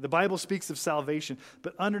 Okay, the Bible speaks of salvation,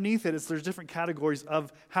 but underneath it, there's different categories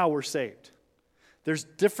of how we're saved. There's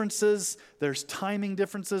differences, there's timing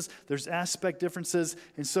differences, there's aspect differences,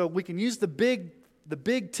 and so we can use the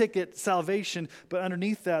big ticket salvation, but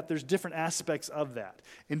underneath that, there's different aspects of that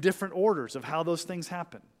in different orders of how those things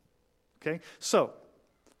happen. Okay? So,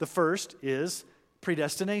 the first is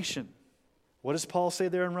predestination. What does Paul say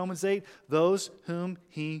there in Romans 8? Those whom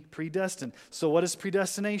he predestined. So what is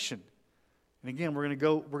predestination? And again, we're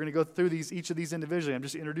going to go through each of these individually. I'm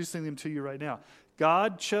just introducing them to you right now.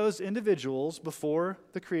 God chose individuals before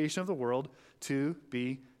the creation of the world to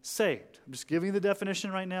be saved. I'm just giving you the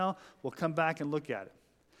definition right now. We'll come back and look at it.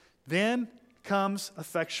 Then comes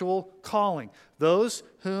effectual calling. Those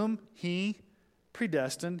whom he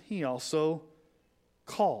predestined, he also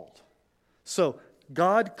called. So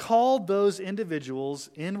God called those individuals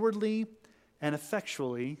inwardly and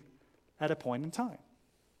effectually at a point in time.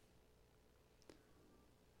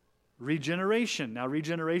 Regeneration. Now,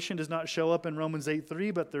 regeneration does not show up in Romans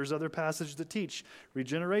 8:3, but there's other passages that teach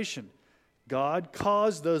regeneration. God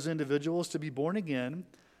caused those individuals to be born again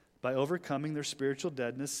by overcoming their spiritual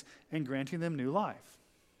deadness and granting them new life.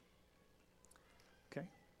 Okay?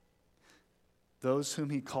 Those whom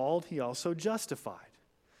he called, he also justified.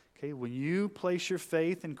 Okay, when you place your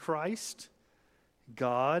faith in Christ,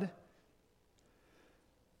 God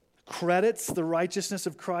credits the righteousness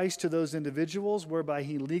of Christ to those individuals, whereby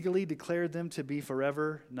he legally declared them to be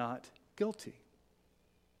forever not guilty.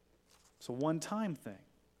 It's a one-time thing.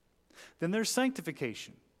 Then there's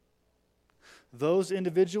sanctification. Those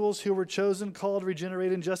individuals who were chosen, called,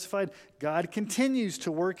 regenerated, and justified, God continues to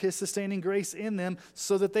work his sustaining grace in them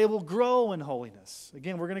so that they will grow in holiness.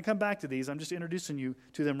 Again, we're going to come back to these. I'm just introducing you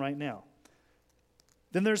to them right now.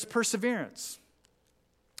 Then there's perseverance.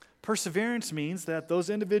 Perseverance means that those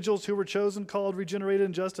individuals who were chosen, called, regenerated,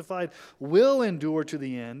 and justified will endure to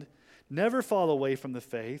the end, never fall away from the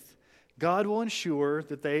faith. God will ensure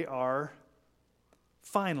that they are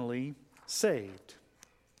finally saved.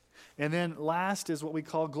 And then last is what we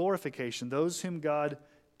call glorification. Those whom God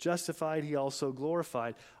justified, he also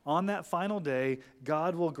glorified. On that final day,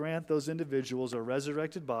 God will grant those individuals a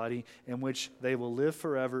resurrected body in which they will live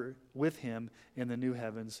forever with him in the new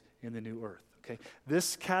heavens, in the new earth. Okay?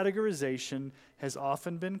 This categorization has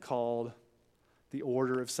often been called the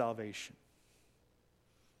order of salvation.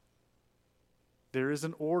 There is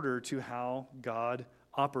an order to how God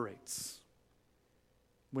operates.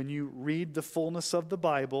 When you read the fullness of the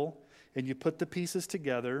Bible and you put the pieces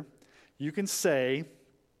together, you can say,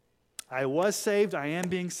 I was saved, I am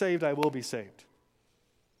being saved, I will be saved.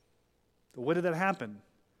 But when did that happen?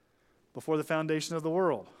 Before the foundation of the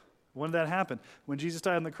world. When did that happen? When Jesus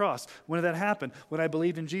died on the cross. When did that happen? When I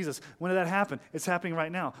believed in Jesus. When did that happen? It's happening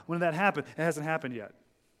right now. When did that happen? It hasn't happened yet.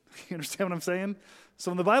 You understand what I'm saying?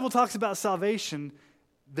 So when the Bible talks about salvation,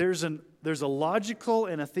 there's a logical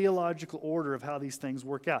and a theological order of how these things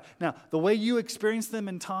work out. Now, the way you experience them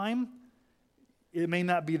in time, it may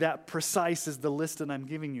not be that precise as the list that I'm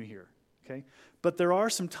giving you here. Okay? But there are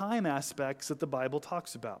some time aspects that the Bible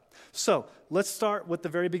talks about. So, let's start with the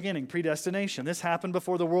very beginning, predestination. This happened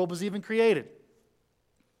before the world was even created.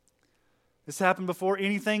 This happened before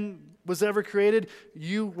anything was ever created.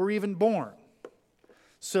 You were even born.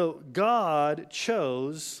 So, God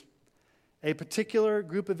chose a particular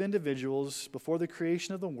group of individuals before the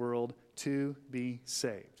creation of the world to be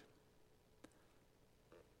saved.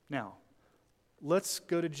 Now, let's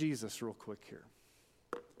go to Jesus real quick here.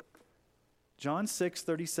 John 6,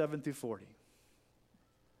 37 through 40.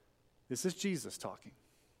 This is Jesus talking.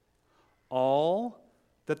 All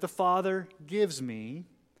that the Father gives me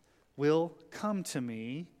will come to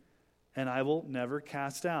me, and I will never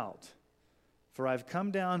cast out. For I've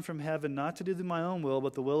come down from heaven not to do my own will,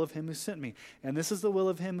 but the will of him who sent me. And this is the will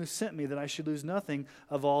of him who sent me, that I should lose nothing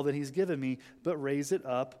of all that he's given me, but raise it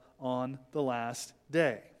up on the last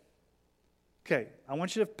day. Okay, I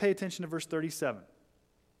want you to pay attention to verse 37.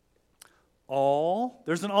 All,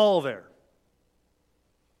 there's an all there.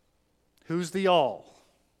 Who's the all?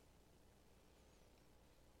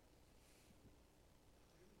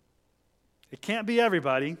 It can't be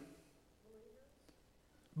everybody.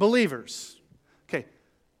 Believers. Okay.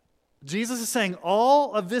 Jesus is saying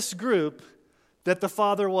all of this group that the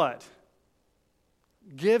Father what?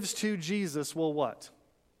 Gives to Jesus will what?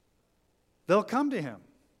 They'll come to him.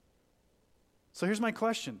 So here's my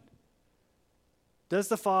question. Does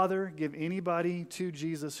the Father give anybody to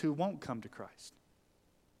Jesus who won't come to Christ?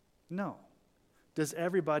 No. Does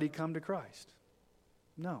everybody come to Christ?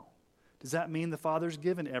 No. Does that mean the Father's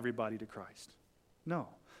given everybody to Christ? No.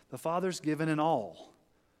 The Father's given an all.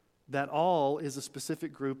 That all is a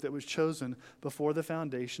specific group that was chosen before the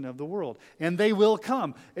foundation of the world. And they will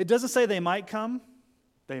come. It doesn't say they might come.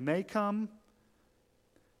 They may come.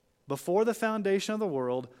 Before the foundation of the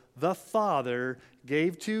world, the Father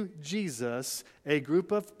gave to Jesus a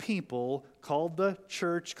group of people called the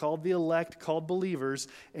church, called the elect, called believers,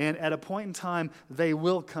 and at a point in time, they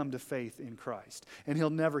will come to faith in Christ. And He'll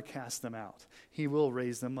never cast them out. He will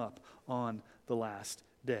raise them up on the last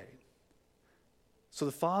day. So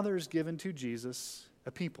the Father has given to Jesus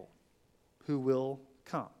a people who will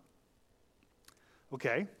come.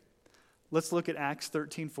 Okay, let's look at Acts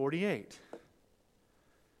 13:48.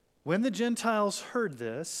 When the Gentiles heard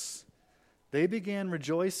this, they began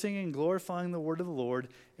rejoicing and glorifying the word of the Lord.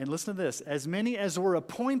 And listen to this, as many as were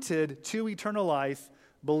appointed to eternal life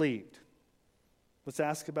believed. Let's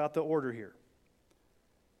ask about the order here.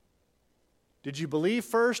 Did you believe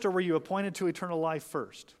first, or were you appointed to eternal life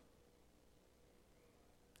first?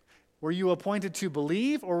 Were you appointed to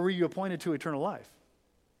believe, or were you appointed to eternal life?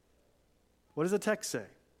 What does the text say?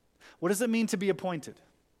 What does it mean to be appointed?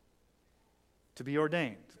 To be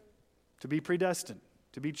ordained, to be predestined,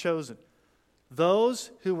 to be chosen.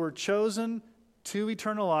 Those who were chosen to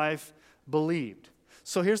eternal life believed.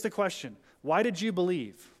 So here's the question. Why did you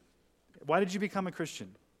believe? Why did you become a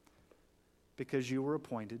Christian? Because you were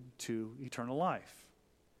appointed to eternal life.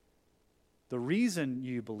 The reason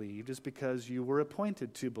you believed is because you were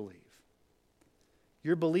appointed to believe.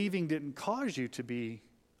 Your believing didn't cause you to be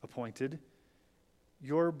appointed.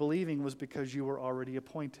 Your believing was because you were already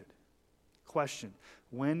appointed. Question,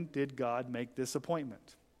 when did God make this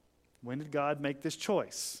appointment? When did God make this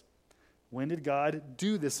choice? When did God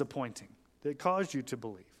do this appointing that caused you to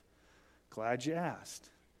believe? Glad you asked,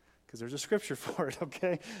 because there's a scripture for it,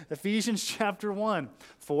 okay? Ephesians chapter 1,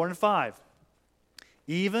 4 and 5.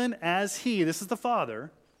 Even as He, this is the Father,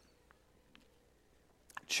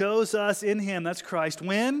 chose us in Him, that's Christ.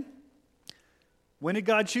 When? When did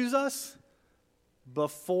God choose us?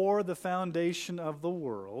 Before the foundation of the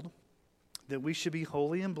world, that we should be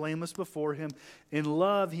holy and blameless before Him. In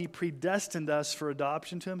love, He predestined us for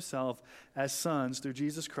adoption to Himself as sons through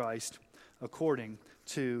Jesus Christ, according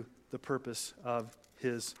to the purpose of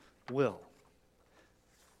His will.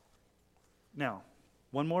 Now,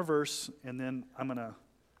 one more verse, and then I'm going to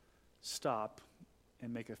stop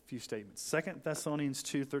and make a few statements. 2 Thessalonians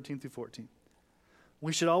 2, 13 through 14.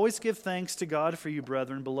 We should always give thanks to God for you,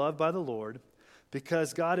 brethren, beloved by the Lord,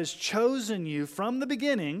 because God has chosen you from the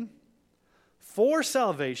beginning for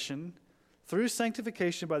salvation through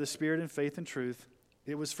sanctification by the Spirit and faith and truth.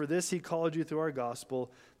 It was for this He called you through our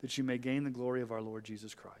gospel, that you may gain the glory of our Lord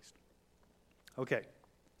Jesus Christ. Okay.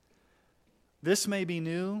 This may be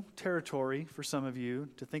new territory for some of you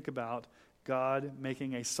to think about God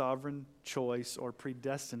making a sovereign choice or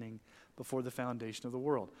predestining before the foundation of the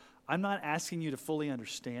world. I'm not asking you to fully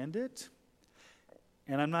understand it,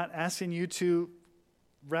 and I'm not asking you to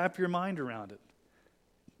wrap your mind around it,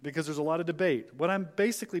 because there's a lot of debate. What I'm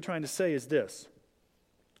basically trying to say is this.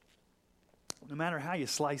 No matter how you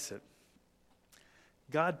slice it,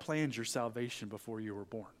 God planned your salvation before you were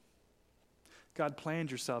born. God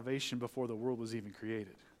planned your salvation before the world was even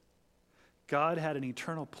created. God had an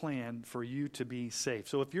eternal plan for you to be saved.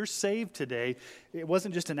 So if you're saved today, it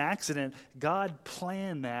wasn't just an accident. God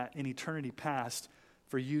planned that in eternity past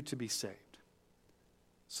for you to be saved.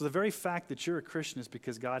 So the very fact that you're a Christian is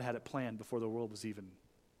because God had it planned before the world was even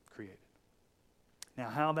created. Now,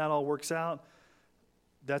 how that all works out,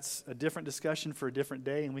 that's a different discussion for a different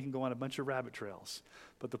day, and we can go on a bunch of rabbit trails.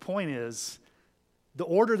 But the point is, the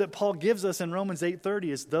order that Paul gives us in Romans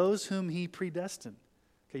 8:30 is those whom He predestined.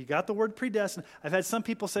 Okay, you got the word predestined. I've had some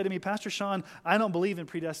people say to me, Pastor Sean, I don't believe in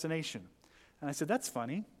predestination. And I said, that's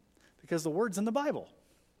funny, because the word's in the Bible.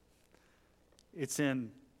 It's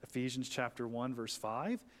in Ephesians chapter 1, verse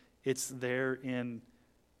 5. It's there in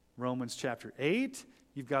Romans chapter 8.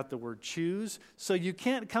 You've got the word choose. So you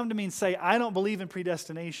can't come to me and say, I don't believe in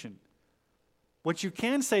predestination. What you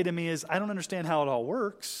can say to me is, I don't understand how it all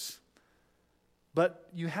works. But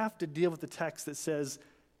you have to deal with the text that says,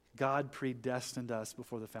 God predestined us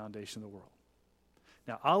before the foundation of the world.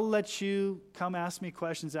 Now, I'll let you come ask me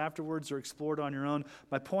questions afterwards or explore it on your own.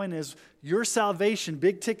 My point is, your salvation,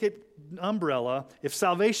 big ticket umbrella, if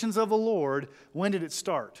salvation's of the Lord, when did it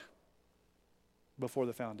start? Before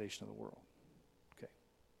the foundation of the world. Okay.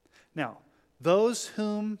 Now, those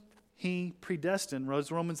whom He predestined, what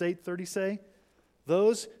does Romans 8:30 say?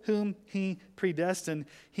 Those whom He predestined,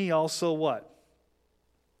 He also what?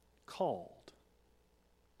 Called.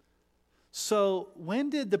 So, when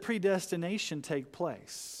did the predestination take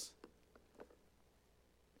place?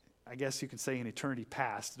 I guess you can say in eternity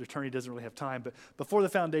past. Eternity doesn't really have time, but before the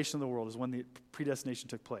foundation of the world is when the predestination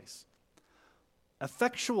took place.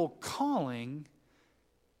 Effectual calling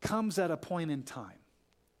comes at a point in time.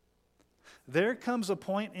 There comes a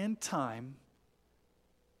point in time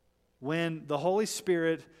when the Holy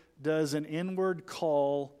Spirit does an inward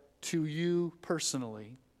call to you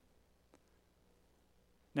personally.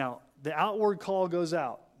 Now, the outward call goes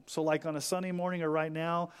out. So like on a Sunday morning or right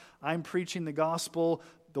now, I'm preaching the gospel,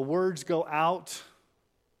 the words go out,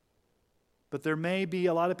 but there may be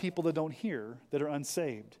a lot of people that don't hear, that are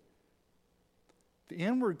unsaved. The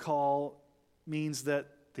inward call means that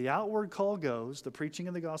the outward call goes, the preaching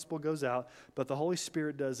of the gospel goes out, but the Holy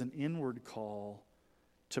Spirit does an inward call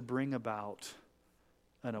to bring about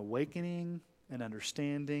an awakening, an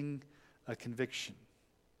understanding, a conviction.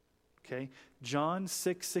 Okay? John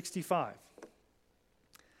 6:65.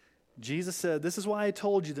 Jesus said, "This is why I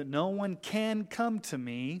told you that no one can come to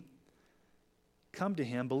him,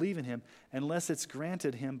 believe in him, unless it's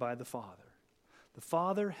granted him by the Father." The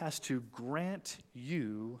Father has to grant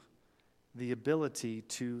you the ability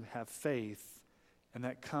to have faith, and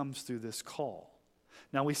that comes through this call.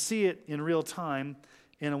 Now we see it in real time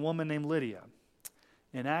in a woman named Lydia.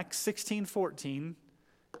 In Acts 16:14,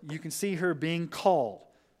 you can see her being called.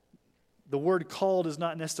 The word called is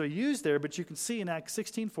not necessarily used there, but you can see in Acts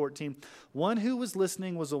 16:14, one who was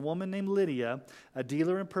listening was a woman named Lydia, a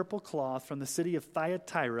dealer in purple cloth from the city of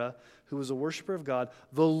Thyatira, who was a worshiper of God.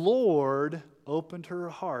 The Lord opened her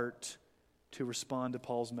heart to respond to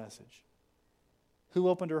Paul's message. Who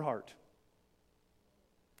opened her heart?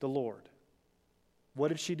 The Lord. What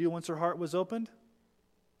did she do once her heart was opened?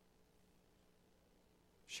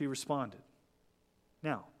 She responded.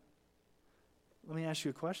 Now, let me ask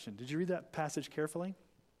you a question. Did you read that passage carefully?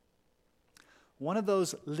 One of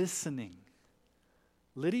those listening.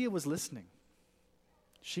 Lydia was listening.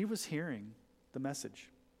 She was hearing the message.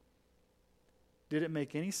 Did it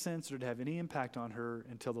make any sense or did it have any impact on her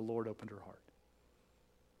until the Lord opened her heart?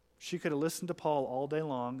 She could have listened to Paul all day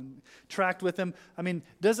long, tracked with him. I mean,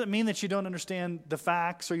 doesn't mean that you don't understand the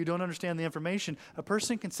facts or you don't understand the information. A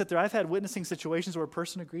person can sit there. I've had witnessing situations where a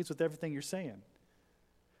person agrees with everything you're saying.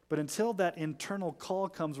 But until that internal call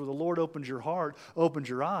comes where the Lord opens your heart, opens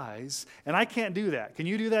your eyes, and I can't do that. Can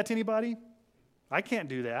you do that to anybody? I can't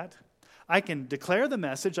do that. I can declare the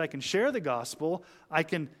message, I can share the gospel, I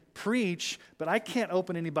can preach, but I can't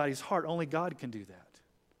open anybody's heart. Only God can do that.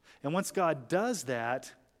 And once God does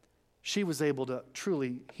that, she was able to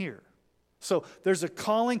truly hear. So there's a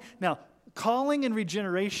calling. Now, calling and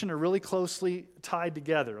regeneration are really closely tied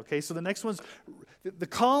together, okay? So the next one's, the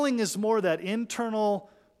calling is more that internal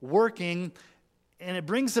working, and it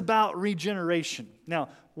brings about regeneration. Now,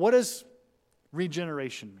 what does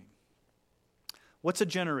regeneration mean? What's a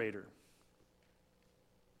generator?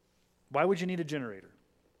 Why would you need a generator?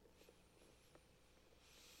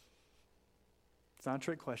 It's not a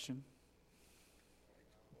trick question.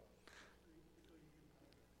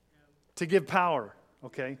 To give power,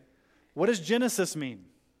 okay? What does Genesis mean?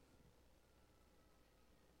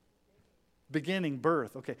 Beginning,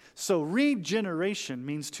 birth, okay. So regeneration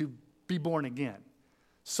means to be born again.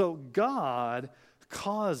 So God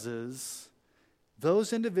causes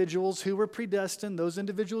those individuals who were predestined, those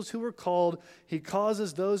individuals who were called, He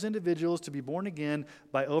causes those individuals to be born again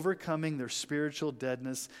by overcoming their spiritual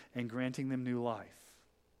deadness and granting them new life.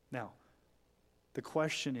 Now, the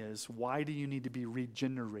question is, why do you need to be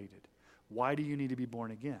regenerated? Why do you need to be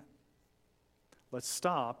born again? Let's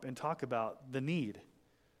stop and talk about the need.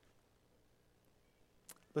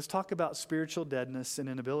 Let's talk about spiritual deadness and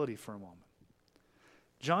inability for a moment.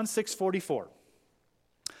 John 6:44.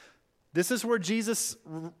 This is where Jesus,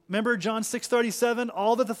 remember John 6:37?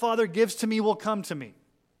 All that the Father gives to me will come to me.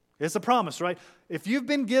 It's a promise, right? If you've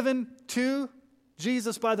been given to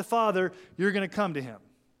Jesus by the Father, you're going to come to Him.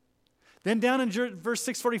 Then down in verse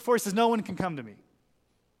 6:44, it says, no one can come to me.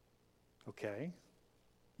 Okay.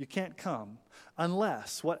 You can't come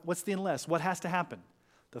unless, what's the unless? What has to happen?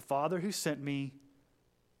 The Father who sent me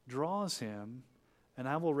draws him, and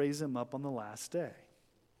I will raise him up on the last day.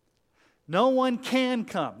 No one can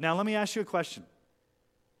come. Now, let me ask you a question.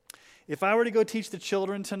 If I were to go teach the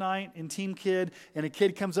children tonight in Team Kid, and a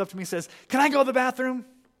kid comes up to me and says, can I go to the bathroom?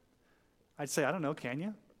 I'd say, I don't know, can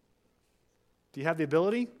you? Do you have the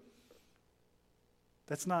ability?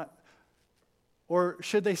 That's not, or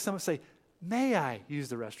should they someone say, may I use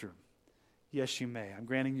the restroom? Yes, you may. I'm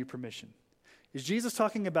granting you permission. Is Jesus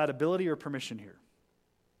talking about ability or permission here?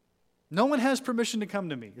 No one has permission to come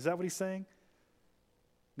to me. Is that what he's saying?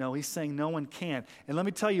 No, he's saying no one can. And let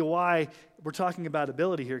me tell you why we're talking about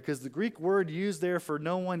ability here, because the Greek word used there for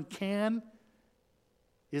no one can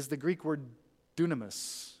is the Greek word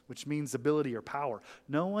dunamis, which means ability or power.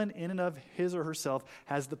 No one in and of his or herself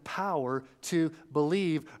has the power to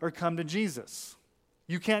believe or come to Jesus.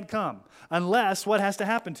 You can't come unless what has to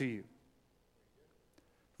happen to you?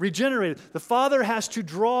 regenerated. The Father has to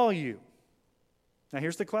draw you. Now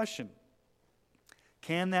here's the question.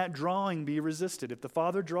 Can that drawing be resisted? If the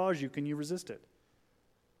Father draws you, can you resist it?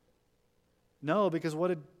 No, because what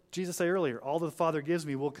did Jesus say earlier? All that the Father gives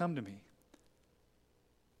me will come to me.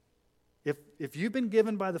 If you've been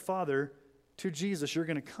given by the Father to Jesus, you're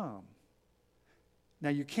going to come. Now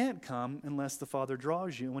you can't come unless the Father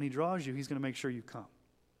draws you. And when He draws you, He's going to make sure you come.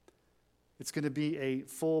 It's going to be a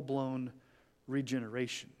full-blown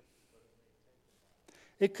regeneration.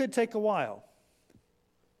 It could take a while.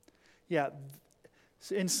 Yeah,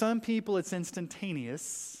 in some people it's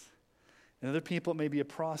instantaneous. In other people it may be a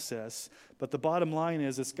process. But the bottom line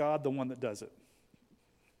is it's God the one that does it.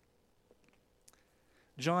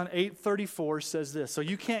 John 8:34 says this. So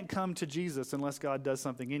you can't come to Jesus unless God does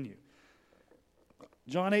something in you.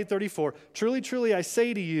 John 8:34, truly, truly, I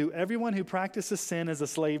say to you, everyone who practices sin is a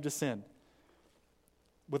slave to sin.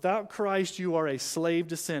 Without Christ, you are a slave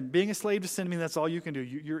to sin. Being a slave to sin means that's all you can do.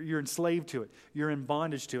 You're enslaved to it. You're in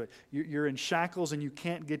bondage to it. You're in shackles and you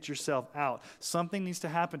can't get yourself out. Something needs to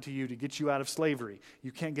happen to you to get you out of slavery.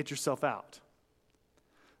 You can't get yourself out.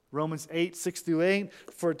 Romans 8:6-8,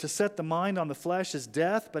 for to set the mind on the flesh is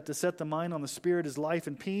death, but to set the mind on the Spirit is life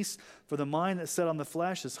and peace. For the mind that's set on the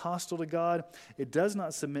flesh is hostile to God. It does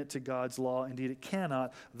not submit to God's law. Indeed, it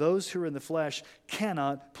cannot. Those who are in the flesh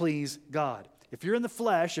cannot please God. If you're in the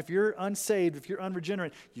flesh, if you're unsaved, if you're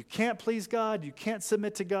unregenerate, you can't please God, you can't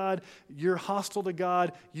submit to God, you're hostile to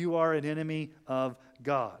God, you are an enemy of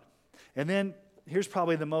God. And then, here's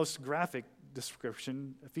probably the most graphic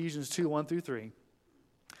description, Ephesians 2:1-3.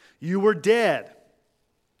 You were dead.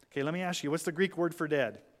 Okay, let me ask you, what's the Greek word for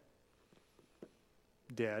dead?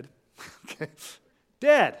 Dead. Okay.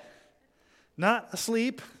 Dead. Not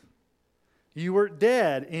asleep. You were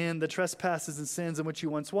dead in the trespasses and sins in which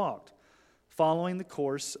you once walked, following the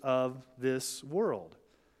course of this world,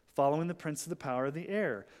 following the prince of the power of the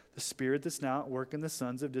air, the spirit that's now at work in the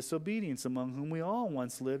sons of disobedience, among whom we all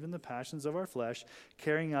once lived in the passions of our flesh,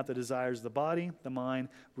 carrying out the desires of the body, the mind.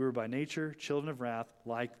 We were by nature children of wrath,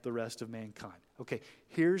 like the rest of mankind. Okay,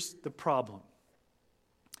 here's the problem.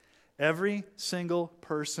 Every single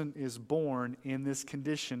person is born in this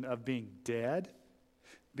condition of being dead,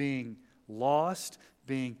 being lost,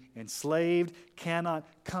 being enslaved, cannot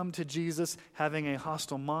come to Jesus, having a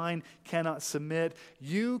hostile mind, cannot submit.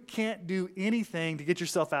 You can't do anything to get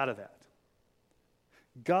yourself out of that.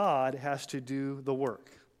 God has to do the work.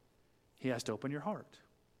 He has to open your heart.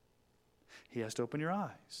 He has to open your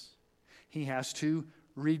eyes. He has to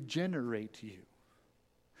regenerate you.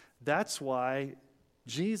 That's why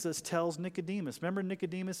Jesus tells Nicodemus. Remember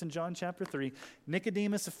Nicodemus in John chapter 3?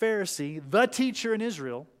 Nicodemus, a Pharisee, the teacher in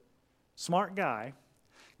Israel, smart guy,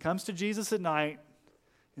 comes to Jesus at night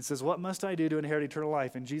and says, what must I do to inherit eternal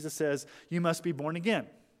life? And Jesus says, you must be born again.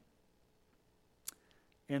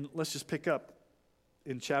 And let's just pick up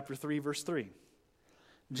in chapter 3, verse 3.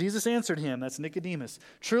 Jesus answered him, that's Nicodemus,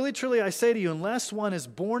 truly, truly, I say to you, unless one is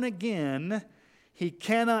born again, he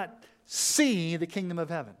cannot see the kingdom of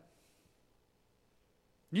heaven.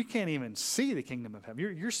 You can't even see the kingdom of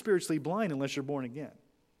heaven. You're spiritually blind unless you're born again.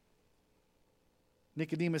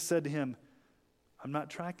 Nicodemus said to him, I'm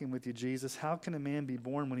not tracking with you, Jesus. How can a man be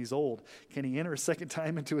born when he's old? Can he enter a second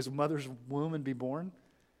time into his mother's womb and be born?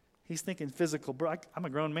 He's thinking physical. I'm a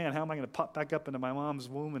grown man. How am I going to pop back up into my mom's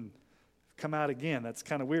womb and come out again? That's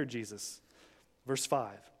kind of weird, Jesus. Verse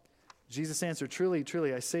 5. Jesus answered, truly,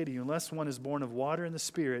 truly, I say to you, unless one is born of water and the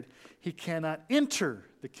Spirit, he cannot enter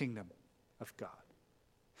the kingdom of God.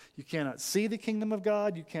 You cannot see the kingdom of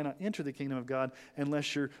God. You cannot enter the kingdom of God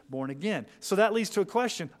unless you're born again. So that leads to a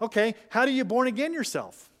question. Okay, how do you born again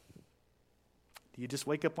yourself? Do you just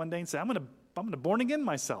wake up one day and say, I'm going to born again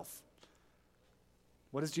myself?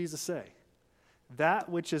 What does Jesus say? That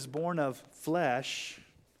which is born of flesh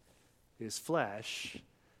is flesh.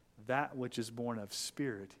 That which is born of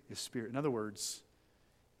spirit is spirit. In other words,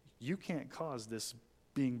 you can't cause this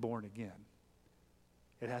being born again.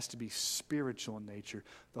 It has to be spiritual in nature.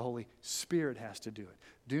 The Holy Spirit has to do it.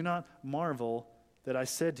 Do not marvel that I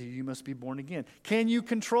said to you, you must be born again. Can you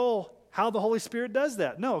control how the Holy Spirit does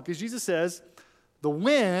that? No, because Jesus says, the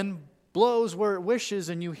wind blows where it wishes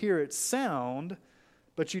and you hear its sound,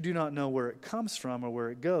 but you do not know where it comes from or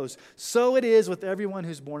where it goes. So it is with everyone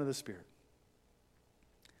who's born of the Spirit.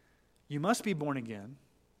 You must be born again.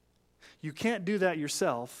 You can't do that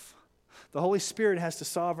yourself. The Holy Spirit has to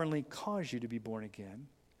sovereignly cause you to be born again.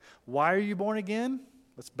 Why are you born again?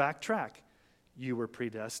 Let's backtrack. You were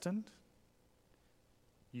predestined.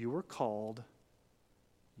 You were called.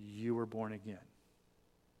 You were born again.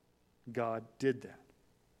 God did that.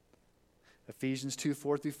 Ephesians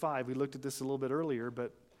 2:4-5. We looked at this a little bit earlier,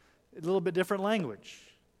 but A little bit different language.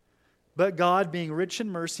 But God, being rich in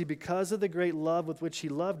mercy, because of the great love with which he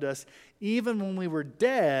loved us, even when we were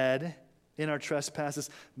dead in our trespasses,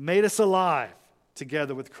 made us alive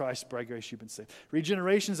together with Christ. By grace you've been saved.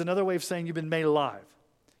 Regeneration is another way of saying you've been made alive.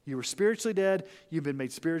 You were spiritually dead, you've been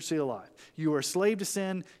made spiritually alive. You were a slave to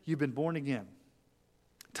sin, you've been born again.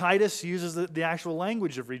 Titus uses the actual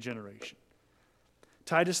language of regeneration.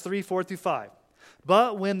 Titus 3, 4 through 5.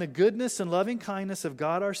 But when the goodness and loving kindness of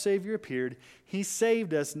God our Savior appeared, he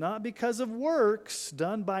saved us not because of works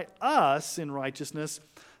done by us in righteousness,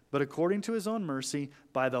 but according to his own mercy,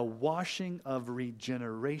 by the washing of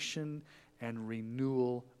regeneration and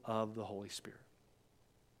renewal of the Holy Spirit.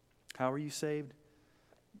 How are you saved?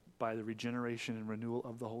 By the regeneration and renewal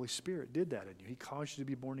of the Holy Spirit. Did that in you. He caused you to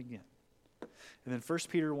be born again. And then 1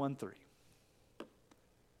 Peter 1, 3.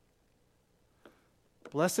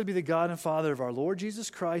 Blessed be the God and Father of our Lord Jesus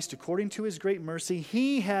Christ. According to his great mercy,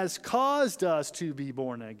 he has caused us to be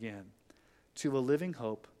born again to a living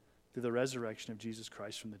hope through the resurrection of Jesus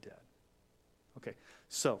Christ from the dead. Okay,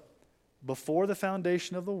 so before the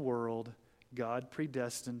foundation of the world, God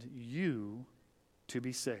predestined you to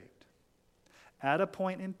be saved. At a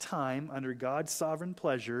point in time, under God's sovereign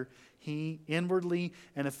pleasure, he inwardly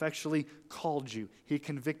and effectually called you. He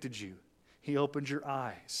convicted you. He opened your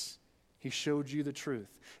eyes. He showed you the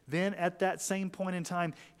truth. Then at that same point in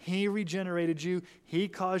time, he regenerated you. He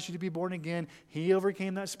caused you to be born again. He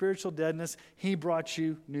overcame that spiritual deadness. He brought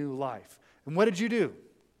you new life. And what did you do?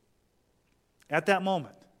 At that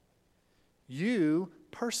moment, you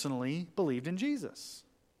personally believed in Jesus.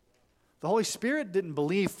 The Holy Spirit didn't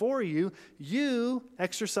believe for you. You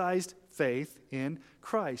exercised faith in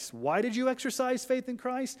Christ. Why did you exercise faith in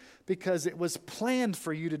Christ? Because it was planned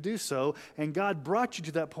for you to do so, and God brought you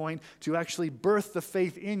to that point to actually birth the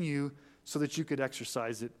faith in you so that you could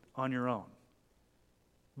exercise it on your own.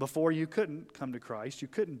 Before you couldn't come to Christ, you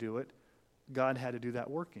couldn't do it. God had to do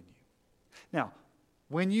that work in you. Now,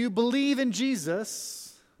 when you believe in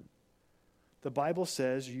Jesus, the Bible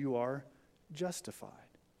says you are justified.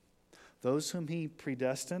 Those whom he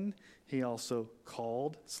predestined, he also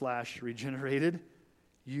called / regenerated.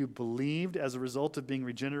 You believed as a result of being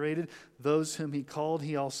regenerated. Those whom he called,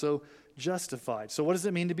 he also justified. So what does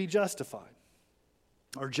it mean to be justified?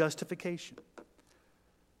 Or justification?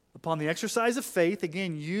 Upon the exercise of faith,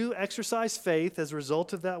 again, you exercise faith as a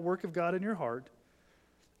result of that work of God in your heart.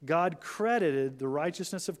 God credited the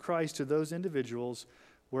righteousness of Christ to those individuals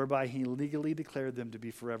whereby he legally declared them to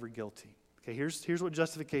be forever guilty. Okay, here's what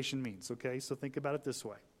justification means, okay? So think about it this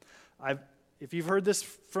way. If you've heard this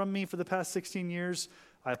from me for the past 16 years,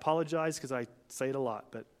 I apologize because I say it a lot,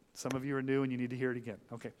 but some of you are new and you need to hear it again.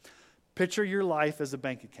 Okay, picture your life as a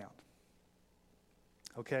bank account,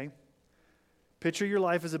 okay? Picture your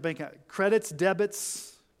life as a bank account. Credits,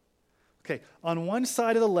 debits. Okay, on one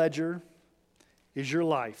side of the ledger is your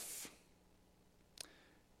life.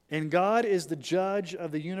 And God is the judge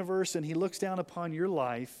of the universe, and he looks down upon your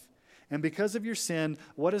life. And because of your sin,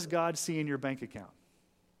 what does God see in your bank account?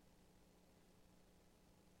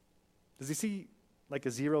 Does he see like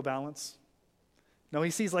a zero balance? No,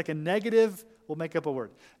 he sees like a negative, we'll make up a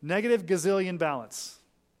word, negative gazillion balance.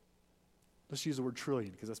 Let's use the word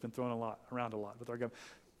trillion because that's been thrown around a lot with our government.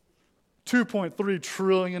 $2.3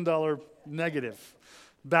 trillion negative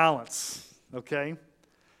balance, okay?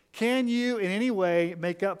 Can you in any way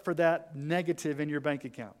make up for that negative in your bank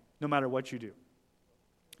account, no matter what you do?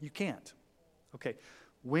 You can't. Okay.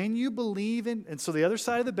 When you believe in, and so the other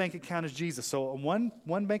side of the bank account is Jesus. So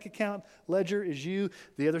one bank account ledger is you,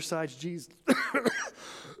 the other side's Jesus.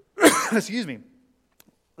 Excuse me.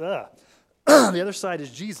 The other side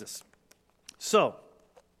is Jesus. So,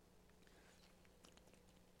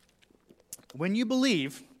 when you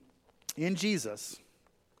believe in Jesus,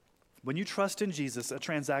 when you trust in Jesus, a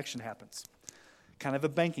transaction happens. Kind of a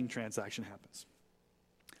banking transaction happens.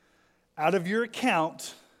 Out of your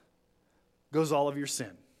account goes all of your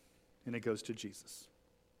sin, and it goes to Jesus.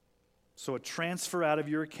 So a transfer out of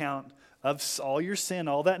your account of all your sin,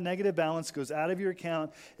 all that negative balance goes out of your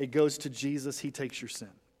account, it goes to Jesus, he takes your sin.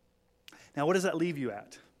 Now what does that leave you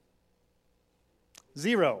at?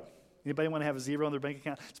 Zero. Anybody want to have a zero in their bank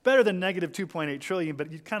account? It's better than negative 2.8 trillion,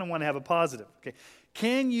 but you kind of want to have a positive. Okay.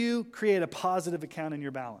 Can you create a positive account in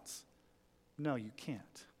your balance? No, you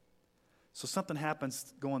can't. So something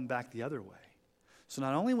happens going back the other way. So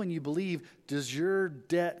not only when you believe does your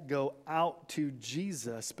debt go out to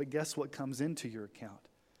Jesus, but guess what comes into your account?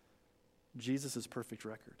 Jesus' perfect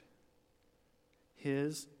record.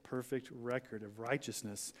 His perfect record of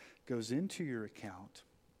righteousness goes into your account.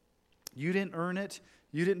 You didn't earn it.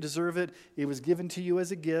 You didn't deserve it. It was given to you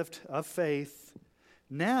as a gift of faith.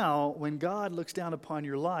 Now, when God looks down upon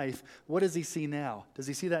your life, what does he see now? Does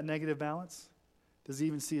he see that negative balance? Does he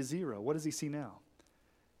even see a zero? What does he see now?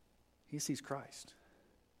 He sees Christ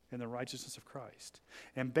and the righteousness of Christ.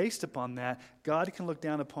 And based upon that, God can look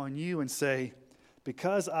down upon you and say,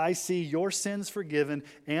 because I see your sins forgiven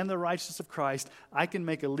and the righteousness of Christ, I can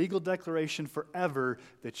make a legal declaration forever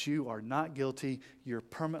that you are not guilty. You're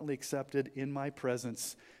permanently accepted in my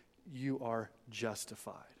presence. You are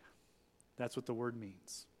justified. That's what the word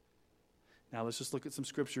means. Now let's just look at some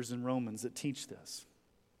scriptures in Romans that teach this.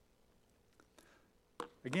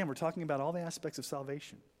 Again, we're talking about all the aspects of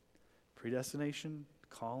salvation. Predestination,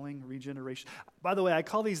 calling, regeneration. By the way, I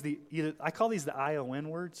call these the ION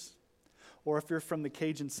words, or if you're from the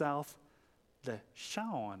Cajun South, the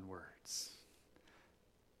Shawn words.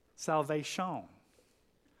 Salvation,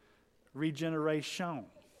 regeneration,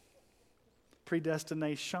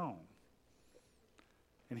 predestination.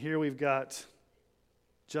 And here we've got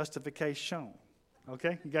justification.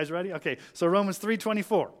 Okay, you guys ready? Okay, so Romans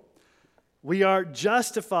 3:24. We are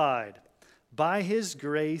justified by his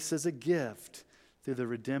grace as a gift through the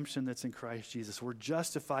redemption that's in Christ Jesus. We're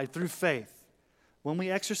justified through faith. When we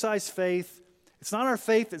exercise faith, it's not our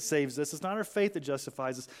faith that saves us. It's not our faith that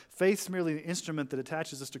justifies us. Faith's merely the instrument that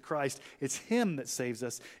attaches us to Christ. It's him that saves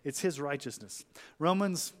us. It's his righteousness.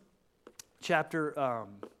 Romans chapter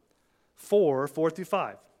 4 through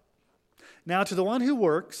 5. Now to the one who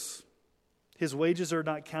works, his wages are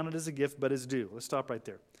not counted as a gift, but as due. Let's stop right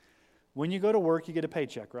there. When you go to work, you get a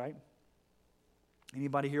paycheck, right?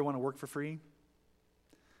 Anybody here want to work for free?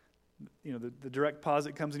 You know, the direct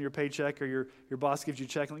deposit comes in your paycheck, or your boss gives you a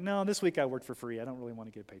check. Like, no, this week I worked for free. I don't really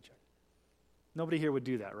want to get a paycheck. Nobody here would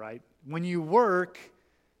do that, right? When you work,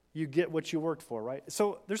 you get what you worked for, right?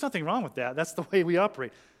 So there's nothing wrong with that. That's the way we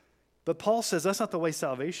operate. But Paul says that's not the way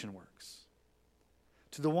salvation works.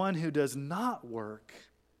 To the one who does not work,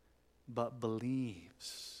 but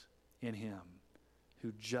believes in him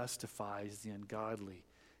who justifies the ungodly,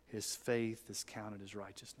 his faith is counted as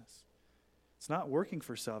righteousness. It's not working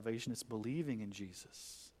for salvation, it's believing in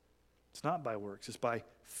Jesus. It's not by works, it's by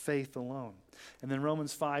faith alone. And then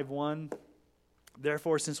Romans 5:1,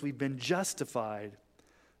 therefore, since we've been justified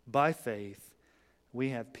by faith, we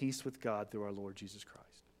have peace with God through our Lord Jesus Christ.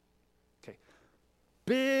 Okay,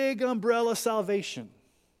 big umbrella salvation.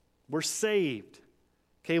 We're saved.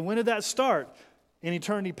 Okay, when did that start? In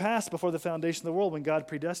eternity past, before the foundation of the world, when God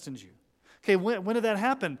predestined you. Okay, when did that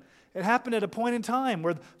happen? It happened at a point in time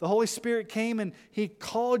where the Holy Spirit came and he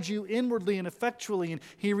called you inwardly and effectually, and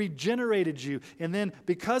he regenerated you. And then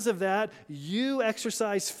because of that, you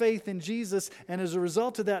exercise faith in Jesus, and as a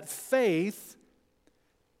result of that faith,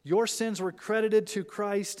 your sins were credited to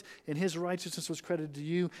Christ, and his righteousness was credited to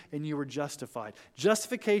you, and you were justified.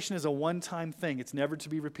 Justification is a one-time thing. It's never to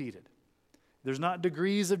be repeated. There's not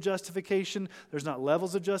degrees of justification. There's not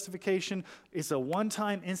levels of justification. It's a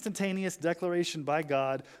one-time instantaneous declaration by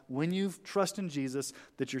God when you trust in Jesus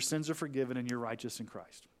that your sins are forgiven and you're righteous in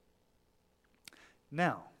Christ.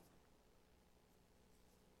 Now,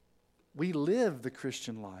 we live the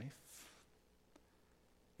Christian life,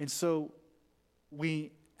 and so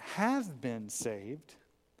we have been saved,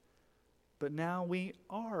 but now we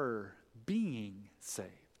are being saved.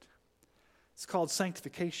 It's called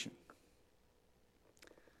sanctification.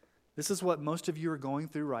 This is what most of you are going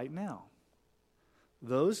through right now.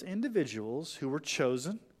 Those individuals who were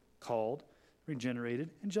chosen, called, regenerated,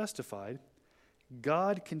 and justified,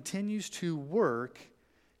 God continues to work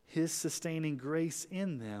his sustaining grace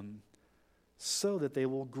in them so that they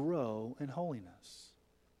will grow in holiness.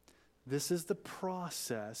 This is the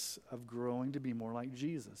process of growing to be more like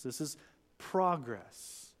Jesus. This is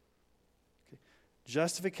progress. Okay.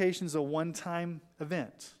 Justification is a one-time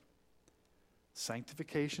event.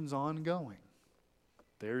 Sanctification's ongoing.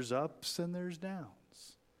 There's ups and there's downs.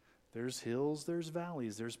 There's hills, there's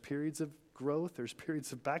valleys. There's periods of growth. There's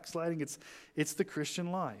periods of backsliding. It's the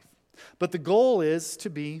Christian life. But the goal is to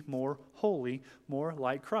be more holy, more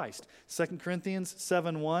like Christ. 2 Corinthians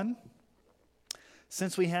 7:1.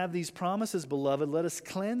 Since we have these promises, beloved, let us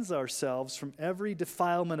cleanse ourselves from every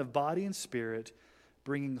defilement of body and spirit,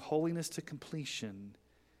 bringing holiness to completion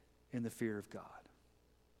in the fear of God.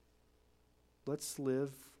 Let's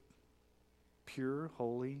live pure,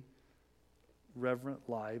 holy, reverent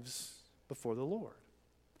lives before the Lord.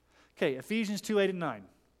 Okay, Ephesians 2:8 and 9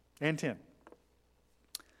 and 10.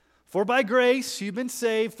 For by grace you've been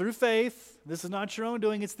saved through faith. This is not your own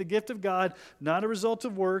doing. It's the gift of God, not a result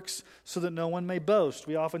of works, so that no one may boast.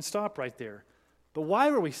 We often stop right there. But why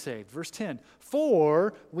were we saved? Verse 10.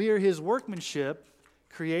 For we are his workmanship,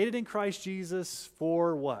 created in Christ Jesus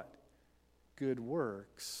for what? Good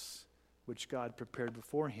works, which God prepared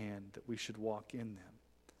beforehand that we should walk in them.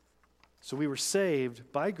 So we were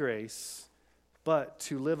saved by grace, but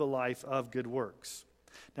to live a life of good works.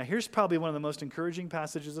 Now here's probably one of the most encouraging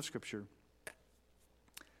passages of Scripture.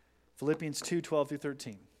 Philippians 2:12 through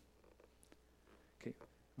 13. Okay.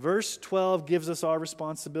 Verse 12 gives us our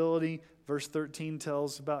responsibility. Verse 13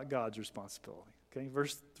 tells about God's responsibility. Okay,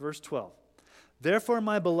 verse 12. Therefore,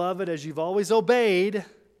 my beloved, as you've always obeyed,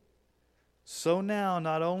 so now,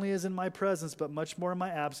 not only as in my presence, but much more in my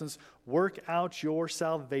absence, work out your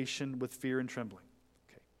salvation with fear and trembling.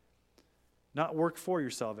 Okay. Not work for your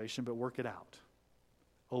salvation, but work it out.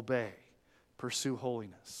 Obey. Pursue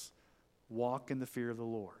holiness. Walk in the fear of the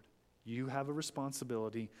Lord. You have a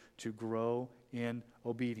responsibility to grow in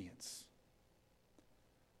obedience.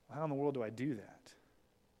 How in the world do I do that?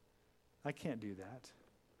 I can't do that.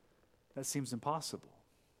 That seems impossible.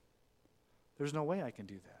 There's no way I can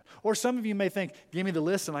do that. Or some of you may think, give me the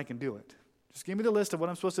list and I can do it. Just give me the list of what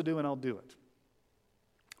I'm supposed to do and I'll do it.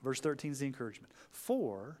 Verse 13 is the encouragement.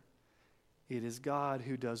 For it is God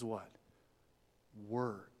who does what?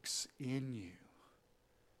 Works in you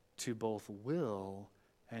to both will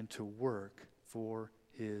and to work for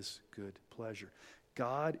his good pleasure.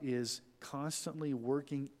 God is constantly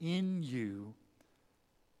working in you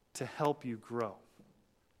to help you grow,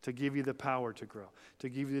 to give you the power to grow, to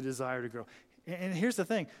give you the desire to grow. And here's the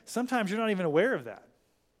thing. Sometimes you're not even aware of that.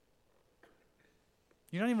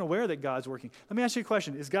 You're not even aware that God's working. Let me ask you a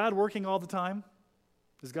question. Is God working all the time?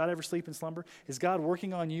 Does God ever sleep and slumber? Is God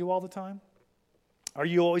working on you all the time? Are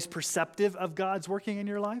you always perceptive of God's working in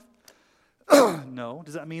your life? No.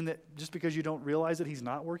 Does that mean that just because you don't realize that he's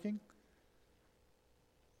not working?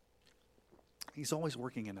 He's always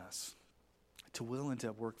working in us to will and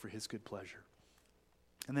to work for his good pleasure.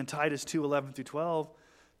 And then Titus 2:11 through 12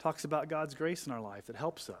 talks about God's grace in our life that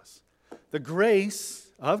helps us. The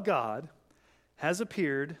grace of God has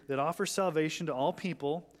appeared that offers salvation to all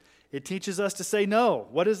people. It teaches us to say no.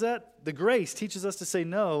 What is that? The grace teaches us to say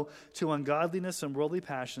no to ungodliness and worldly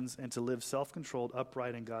passions and to live self-controlled,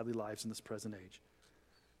 upright, and godly lives in this present age.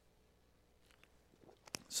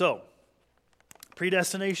 So,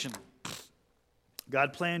 predestination.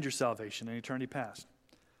 God planned your salvation in eternity past.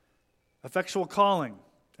 Effectual calling.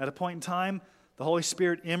 At a point in time, the Holy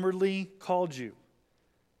Spirit inwardly called you.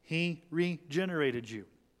 He regenerated you.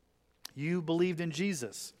 You believed in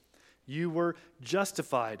Jesus. You were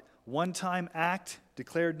justified. One-time act,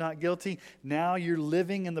 declared not guilty. Now you're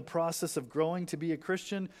living in the process of growing to be a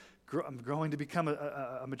Christian, growing to become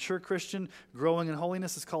a mature Christian. Growing in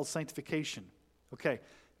holiness is called sanctification. Okay,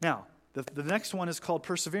 now, the next one is called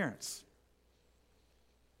perseverance.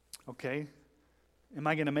 Okay, am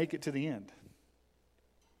I going to make it to the end?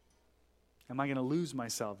 Am I going to lose my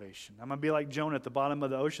salvation? I'm going to be like Jonah at the bottom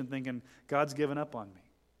of the ocean thinking, God's given up on me.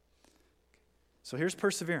 So here's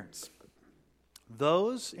perseverance.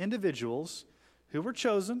 Those individuals who were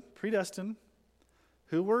chosen, predestined,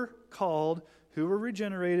 who were called, who were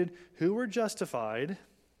regenerated, who were justified,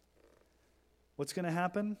 what's going to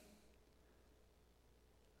happen?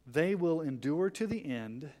 They will endure to the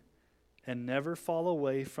end and never fall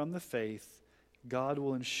away from the faith. God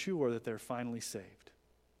will ensure that they're finally saved.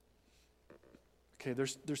 Okay,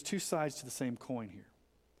 there's two sides to the same coin here.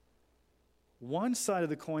 One side of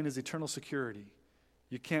the coin is eternal security.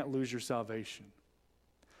 You can't lose your salvation.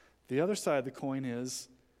 The other side of the coin is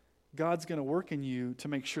God's going to work in you to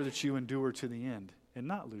make sure that you endure to the end and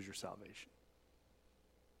not lose your salvation.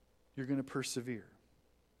 You're going to persevere.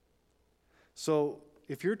 So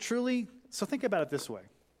think about it this way.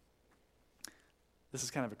 This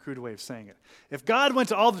is kind of a crude way of saying it. If God went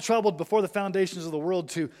to all the trouble before the foundations of the world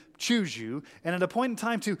to choose you, and at a point in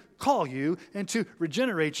time to call you, and to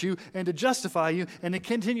regenerate you, and to justify you, and to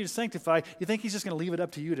continue to sanctify, you think he's just going to leave it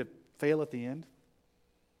up to you to fail at the end?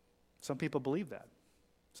 Some people believe that.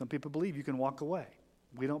 Some people believe you can walk away.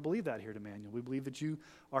 We don't believe that here at Emmanuel. We believe that you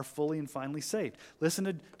are fully and finally saved.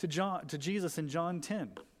 Listen to Jesus in John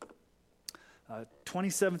 10,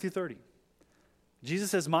 27 through 30.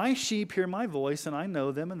 Jesus says, my sheep hear my voice, and I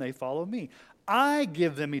know them, and they follow me. I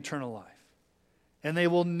give them eternal life, and they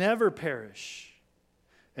will never perish,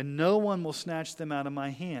 and no one will snatch them out of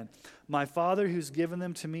my hand. My Father who's given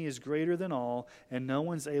them to me is greater than all, and no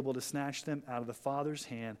one's able to snatch them out of the Father's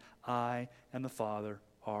hand. I and the Father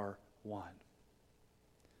are one.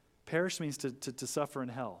 Perish means to suffer in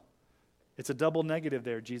hell. It's a double negative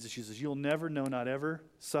there Jesus uses. You'll never, no, not ever,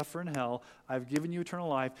 suffer in hell. I've given you eternal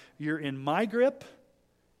life. You're in my grip,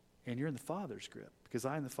 and you're in the Father's grip, because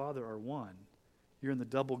I and the Father are one. You're in the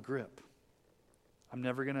double grip. I'm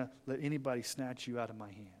never going to let anybody snatch you out of my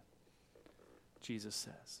hand, Jesus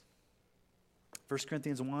says. 1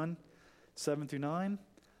 Corinthians 1, 7 through 9.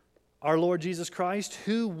 Our Lord Jesus Christ,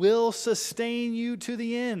 who will sustain you to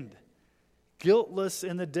the end, guiltless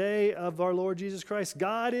in the day of our Lord Jesus Christ.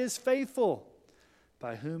 God is faithful,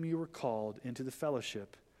 by whom you were called into the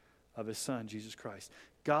fellowship of His Son, Jesus Christ.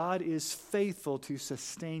 God is faithful to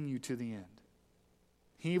sustain you to the end.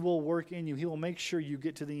 He will work in you. He will make sure you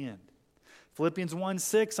get to the end. Philippians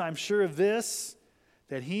 1:6, I'm sure of this,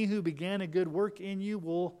 that He who began a good work in you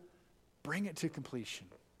will bring it to completion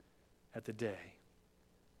at the day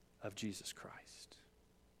of Jesus Christ.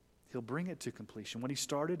 He'll bring it to completion. What He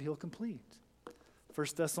started, He'll complete. 1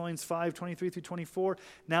 Thessalonians 5:23 through 24,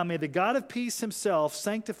 now may the God of peace Himself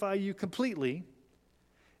sanctify you completely,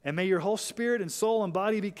 and may your whole spirit and soul and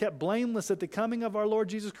body be kept blameless at the coming of our Lord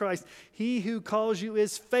Jesus Christ. He who calls you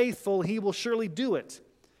is faithful. He will surely do it.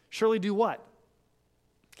 Surely do what?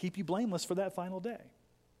 Keep you blameless for that final day.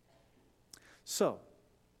 So,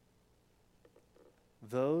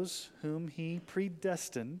 those whom He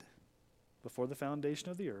predestined before the foundation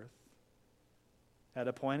of the earth, at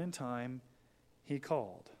a point in time, He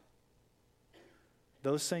called.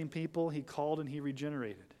 Those same people He called and He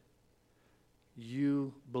regenerated.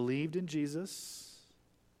 You believed in Jesus.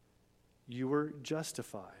 You were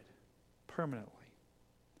justified permanently.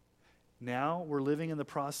 Now we're living in the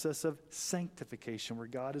process of sanctification where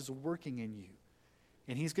God is working in you.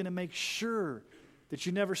 And He's going to make sure that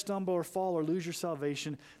you never stumble or fall or lose your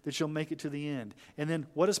salvation, that you'll make it to the end. And then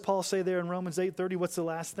what does Paul say there in Romans 8:30? What's the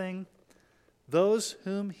last thing? Those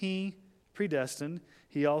whom He predestined,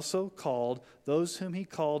 He also called. Those whom He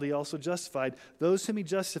called, He also justified. Those whom He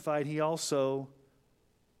justified, He also,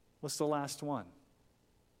 what's the last one?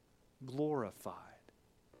 Glorified.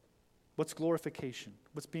 What's glorification?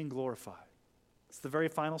 What's being glorified? It's the very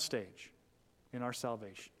final stage in our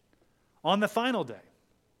salvation. On the final day,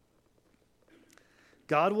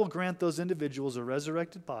 God will grant those individuals a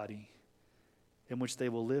resurrected body in which they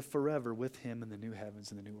will live forever with Him in the new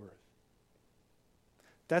heavens and the new earth.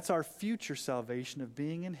 That's our future salvation of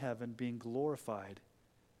being in heaven, being glorified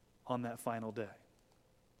on that final day.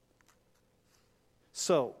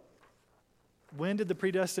 So, when did the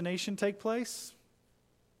predestination take place?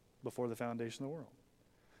 Before the foundation of the world.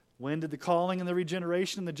 When did the calling and the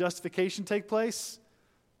regeneration and the justification take place?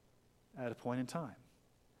 At a point in time.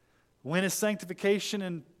 When is sanctification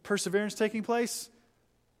and perseverance taking place?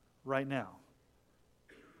 Right now.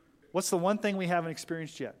 What's the one thing we haven't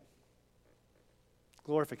experienced yet?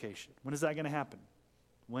 Glorification. When is that going to happen?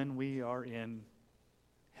 When we are in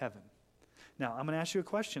heaven. Now, I'm going to ask you a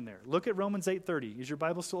question there. Look at Romans 8:30. Is your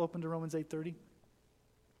Bible still open to Romans 8:30?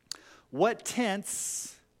 What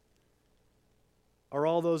tense are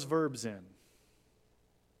all those verbs in?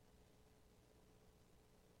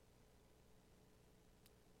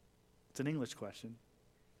 It's an English question.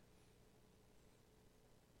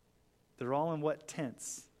 They're all in what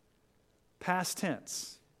tense? Past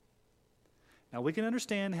tense. Now, we can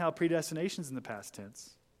understand how predestination is in the past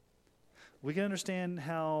tense. We can understand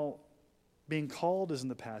how being called is in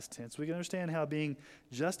the past tense. We can understand how being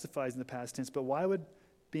justified is in the past tense. But why would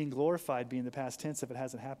being glorified be in the past tense if it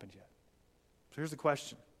hasn't happened yet? So here's the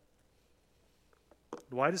question.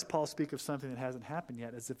 Why does Paul speak of something that hasn't happened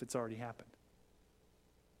yet as if it's already happened?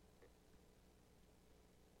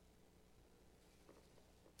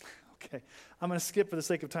 Okay, I'm going to skip for the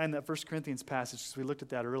sake of time that 1 Corinthians passage because we looked at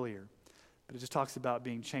that earlier. But it just talks about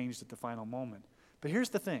being changed at the final moment. But here's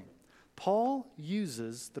the thing. Paul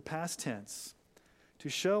uses the past tense to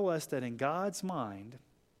show us that in God's mind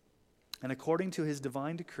and according to His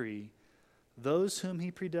divine decree, those whom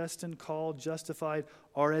He predestined, called, justified,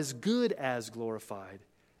 are as good as glorified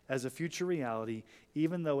as a future reality,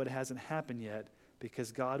 even though it hasn't happened yet,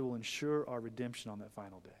 because God will ensure our redemption on that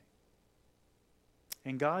final day.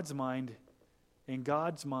 In God's mind,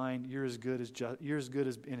 you're as good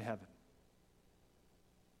as in heaven.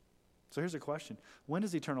 So here's a question. When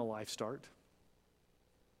does eternal life start?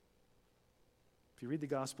 If you read the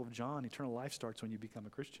Gospel of John, eternal life starts when you become a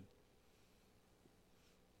Christian.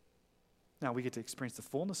 Now, we get to experience the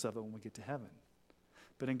fullness of it when we get to heaven.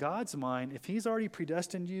 But in God's mind, if He's already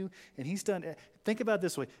predestined you and He's done, think about it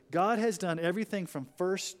this way. God has done everything from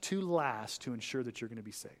first to last to ensure that you're going to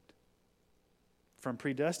be saved. From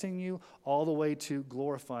predestining you all the way to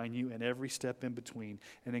glorifying you and every step in between.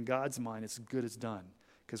 And in God's mind, it's good as done.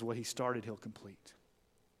 Because what He started, He'll complete.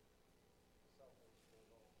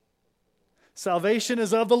 Salvation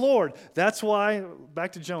is of the Lord. That's why,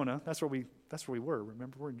 back to Jonah, that's where we were.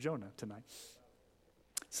 Remember, we're in Jonah tonight.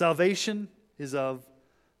 Salvation is of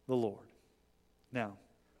the Lord. Now,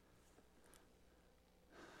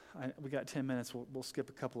 we got 10 minutes. We'll skip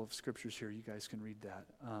a couple of scriptures here. You guys can read that.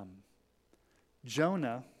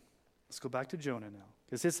 Jonah Let's go back to Jonah now.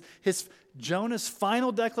 Because Jonah's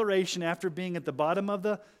final declaration after being at the bottom of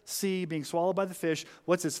the sea, being swallowed by the fish,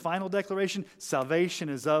 what's his final declaration? Salvation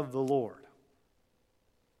is of the Lord.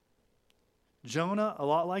 Jonah, a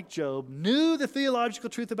lot like Job, knew the theological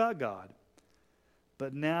truth about God,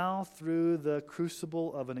 but now through the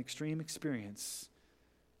crucible of an extreme experience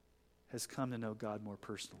has come to know God more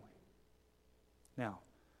personally. Now,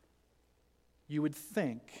 you would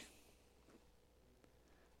think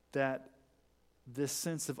that this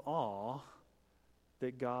sense of awe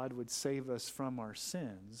that God would save us from our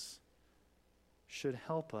sins should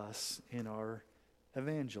help us in our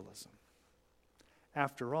evangelism.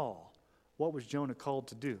 After all, what was Jonah called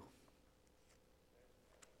to do?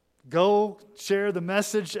 Go share the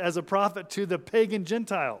message as a prophet to the pagan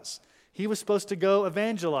Gentiles. He was supposed to go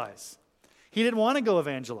evangelize. He didn't want to go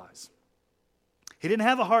evangelize. He didn't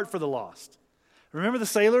have a heart for the lost. Remember the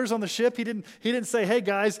sailors on the ship? He didn't say, hey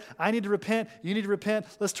guys, I need to repent, you need to repent,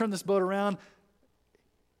 let's turn this boat around.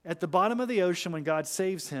 At the bottom of the ocean, when God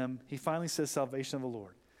saves him, he finally says, salvation of the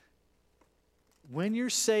Lord. When you're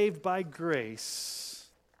saved by grace,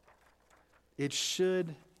 it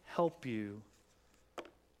should help you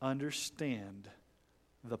understand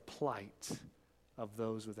the plight of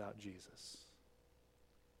those without Jesus.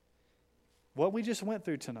 What we just went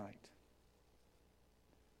through tonight,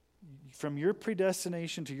 from your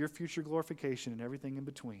predestination to your future glorification and everything in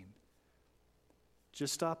between,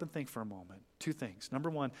 just stop and think for a moment. Two things.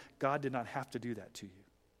 Number one, God did not have to do that to you.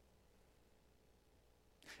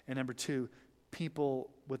 And number two,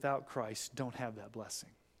 people without Christ don't have that blessing.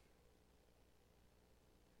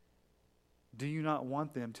 Do you not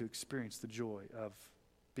want them to experience the joy of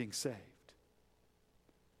being saved?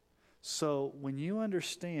 So when you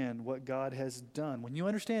understand what God has done, when you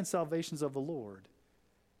understand salvations of the Lord,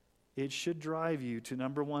 it should drive you to,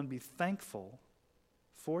 number one, be thankful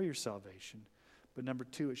for your salvation. But number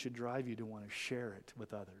two, it should drive you to want to share it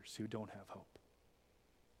with others who don't have hope.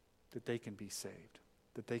 That they can be saved.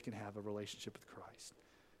 That they can have a relationship with Christ.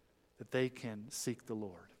 That they can seek the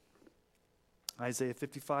Lord. Isaiah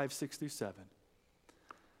 55, 6 through 7.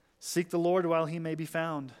 Seek the Lord while he may be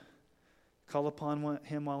found. Call upon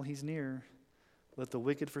him while he's near. Let the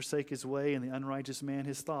wicked forsake his way and the unrighteous man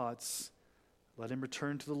his thoughts. Let him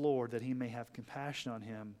return to the Lord that he may have compassion on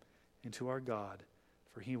him and to our God,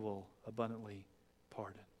 for he will abundantly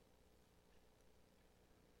pardon.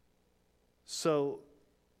 So,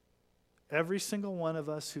 every single one of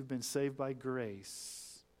us who've been saved by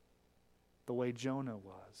grace, the way Jonah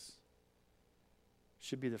was,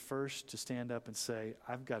 should be the first to stand up and say,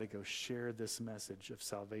 I've got to go share this message of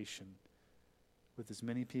salvation with as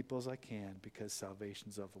many people as I can because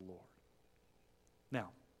salvation's of the Lord. Now,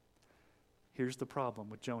 here's the problem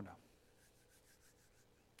with Jonah.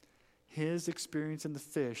 His experience in the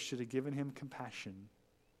fish should have given him compassion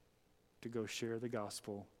to go share the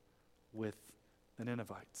gospel with the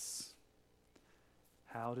Ninevites.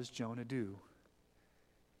 How does Jonah do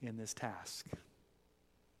in this task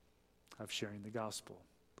of sharing the gospel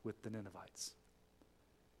with the Ninevites?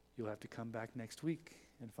 You'll have to come back next week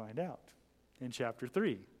and find out in chapter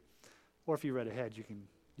 3. Or if you read ahead, you can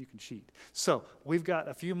cheat. So we've got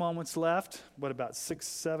a few moments left. What, about 6,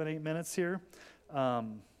 7, 8 minutes here?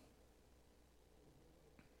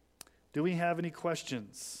 Do we have any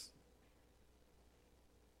questions?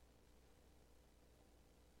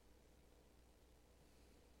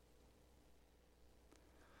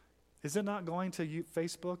 Is it not going to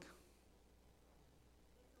Facebook?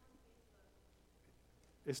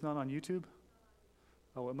 It's not on YouTube?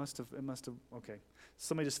 Oh, it must have, okay.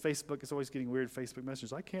 Somebody just Facebook, it's always getting weird Facebook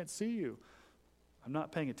messages. I can't see you. I'm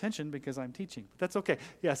not paying attention because I'm teaching. But that's okay.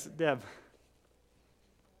 Yes, Deb.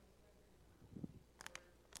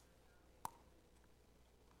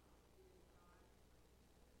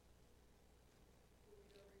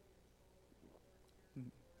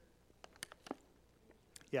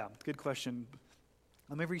 Yeah, good question.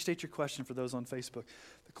 Let me restate your question for those on Facebook.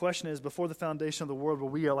 The question is, before the foundation of the world, were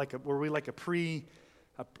we like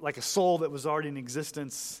a soul that was already in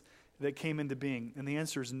existence that came into being? And the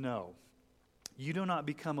answer is no. You do not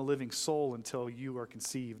become a living soul until you are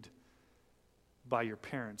conceived by your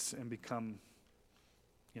parents and become,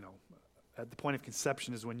 at the point of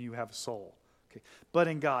conception is when you have a soul. Okay. But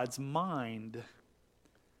in God's mind,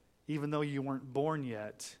 even though you weren't born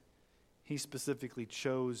yet, He specifically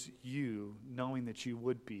chose you knowing that you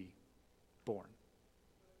would be born.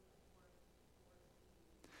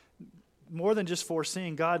 More than just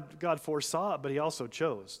foreseeing, God foresaw it, but He also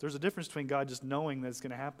chose. There's a difference between God just knowing that it's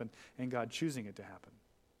going to happen and God choosing it to happen.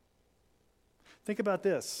 Think about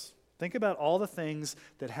this. Think about all the things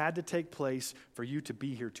that had to take place for you to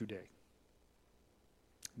be here today.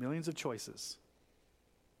 millions of choices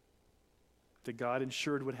that God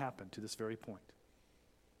ensured would happen to this very point.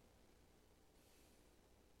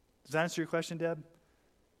 Does that answer your question, Deb?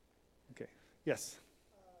 Okay. Yes?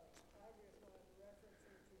 I just wanted to reference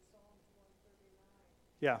it to Psalms 139.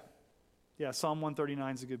 Yeah. Yeah, Psalm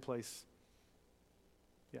 139 is a good place.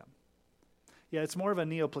 Yeah. Yeah, it's more of a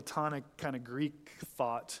Neoplatonic kind of Greek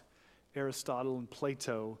thought, Aristotle and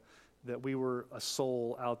Plato, that we were a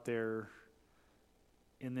soul out there,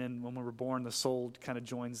 and then when we were born, the soul kind of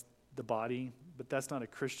joins the body. But that's not a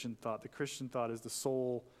Christian thought. The Christian thought is the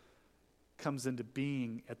soul comes into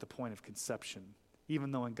being at the point of conception.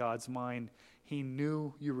 Even though in God's mind, He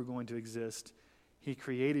knew you were going to exist, He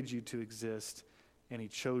created you to exist, and He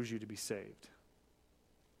chose you to be saved.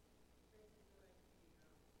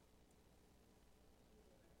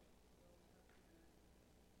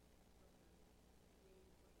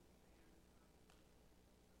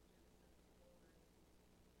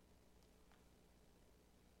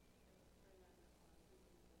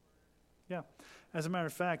 Yeah. As a matter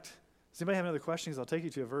of fact, does anybody have any other questions? I'll take you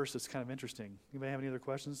to a verse that's kind of interesting. Anybody have any other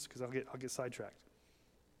questions? Because I'll get sidetracked.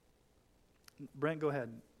 Brent, go ahead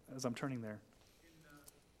as I'm turning there. In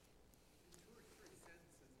 2 or 3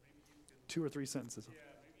 sentences, maybe you can... 2 or 3 sentences. Yeah,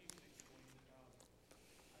 maybe you can explain.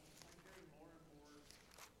 I'm hearing more and more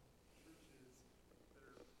churches that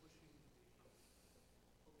are pushing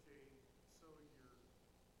okay, so you're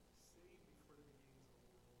saved before the beginnings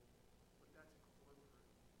of the world, but that's equivalent.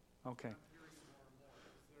 Okay. I'm hearing more and more.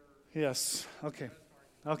 Is there... Yes. Okay.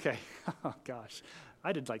 Okay. Oh, gosh.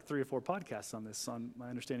 I did like 3 or 4 podcasts on this, on my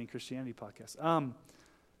Understanding Christianity podcast.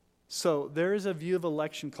 So there is a view of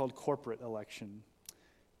election called corporate election.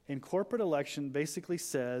 And corporate election basically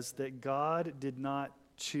says that God did not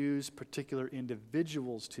choose particular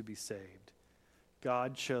individuals to be saved.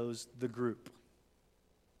 God chose the group.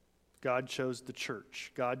 God chose the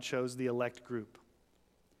church. God chose the elect group.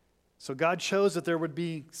 So God chose that there would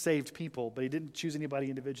be saved people, but He didn't choose anybody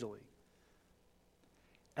individually.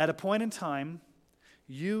 At a point in time,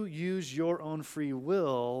 you use your own free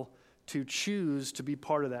will to choose to be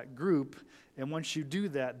part of that group, and once you do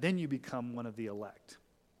that, then you become one of the elect.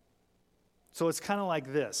 So it's kind of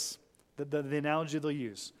like this, the analogy they'll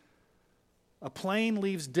use. A plane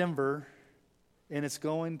leaves Denver, and it's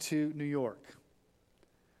going to New York.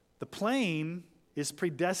 The plane is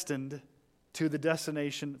predestined to the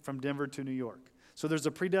destination from Denver to New York. So there's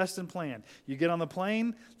a predestined plan. You get on the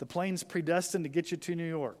plane's predestined to get you to New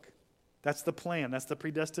York. That's the plan. That's the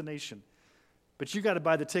predestination. But you got to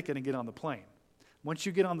buy the ticket and get on the plane. Once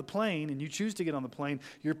you get on the plane and you choose to get on the plane,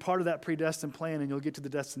 you're part of that predestined plan and you'll get to the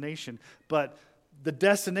destination. But the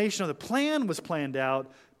destination of the plan was planned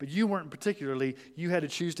out, but you weren't particularly. You had to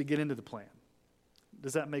choose to get into the plan.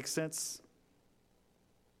 Does that make sense?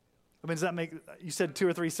 I mean, does that make, you said 2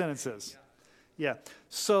 or 3 sentences. Yeah.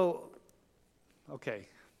 So, okay.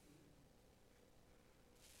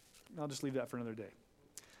 I'll just leave that for another day.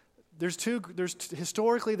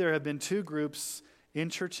 Historically, there have been 2 groups in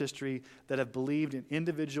church history that have believed in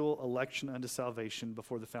individual election unto salvation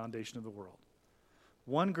before the foundation of the world.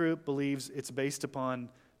 One group believes it's based upon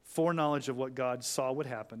foreknowledge of what God saw would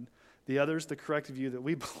happen. The other is the correct view that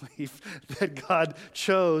we believe that God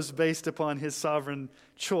chose based upon His sovereign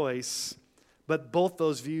choice. But both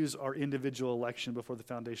those views are individual election before the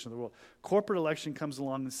foundation of the world. Corporate election comes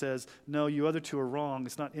along and says, no, you other 2 are wrong.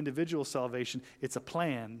 It's not individual salvation. It's a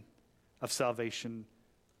plan of salvation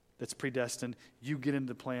that's predestined. You get into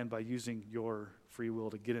the plan by using your free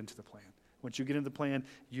will to get into the plan. Once you get into the plan,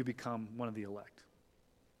 you become one of the elect.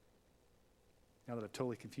 Now that I've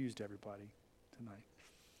totally confused everybody tonight.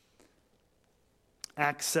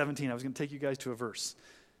 Acts 17. I was going to take you guys to a verse.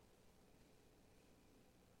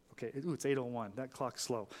 Okay, it's 8:01. That clock's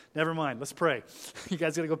slow. Never mind. Let's pray. You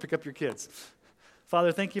guys got to go pick up your kids.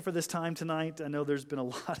 Father, thank you for this time tonight. I know there's been a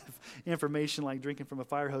lot of information like drinking from a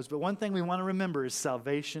fire hose, but one thing we want to remember is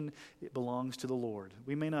salvation, it belongs to the Lord.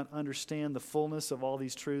 We may not understand the fullness of all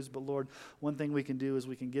these truths, but Lord, one thing we can do is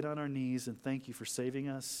we can get on our knees and thank you for saving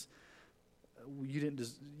us. You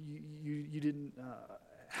didn't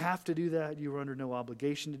have to do that. You were under no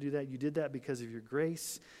obligation to do that. You did that because of your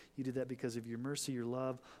grace. You did that because of your mercy, your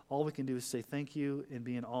love. All we can do is say thank you and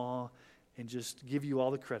be in awe and just give you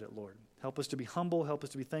all the credit, Lord. Help us to be humble. Help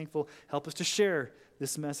us to be thankful. Help us to share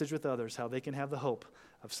this message with others, how they can have the hope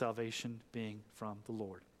of salvation being from the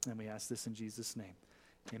Lord. And we ask this in Jesus' name.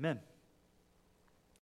 Amen.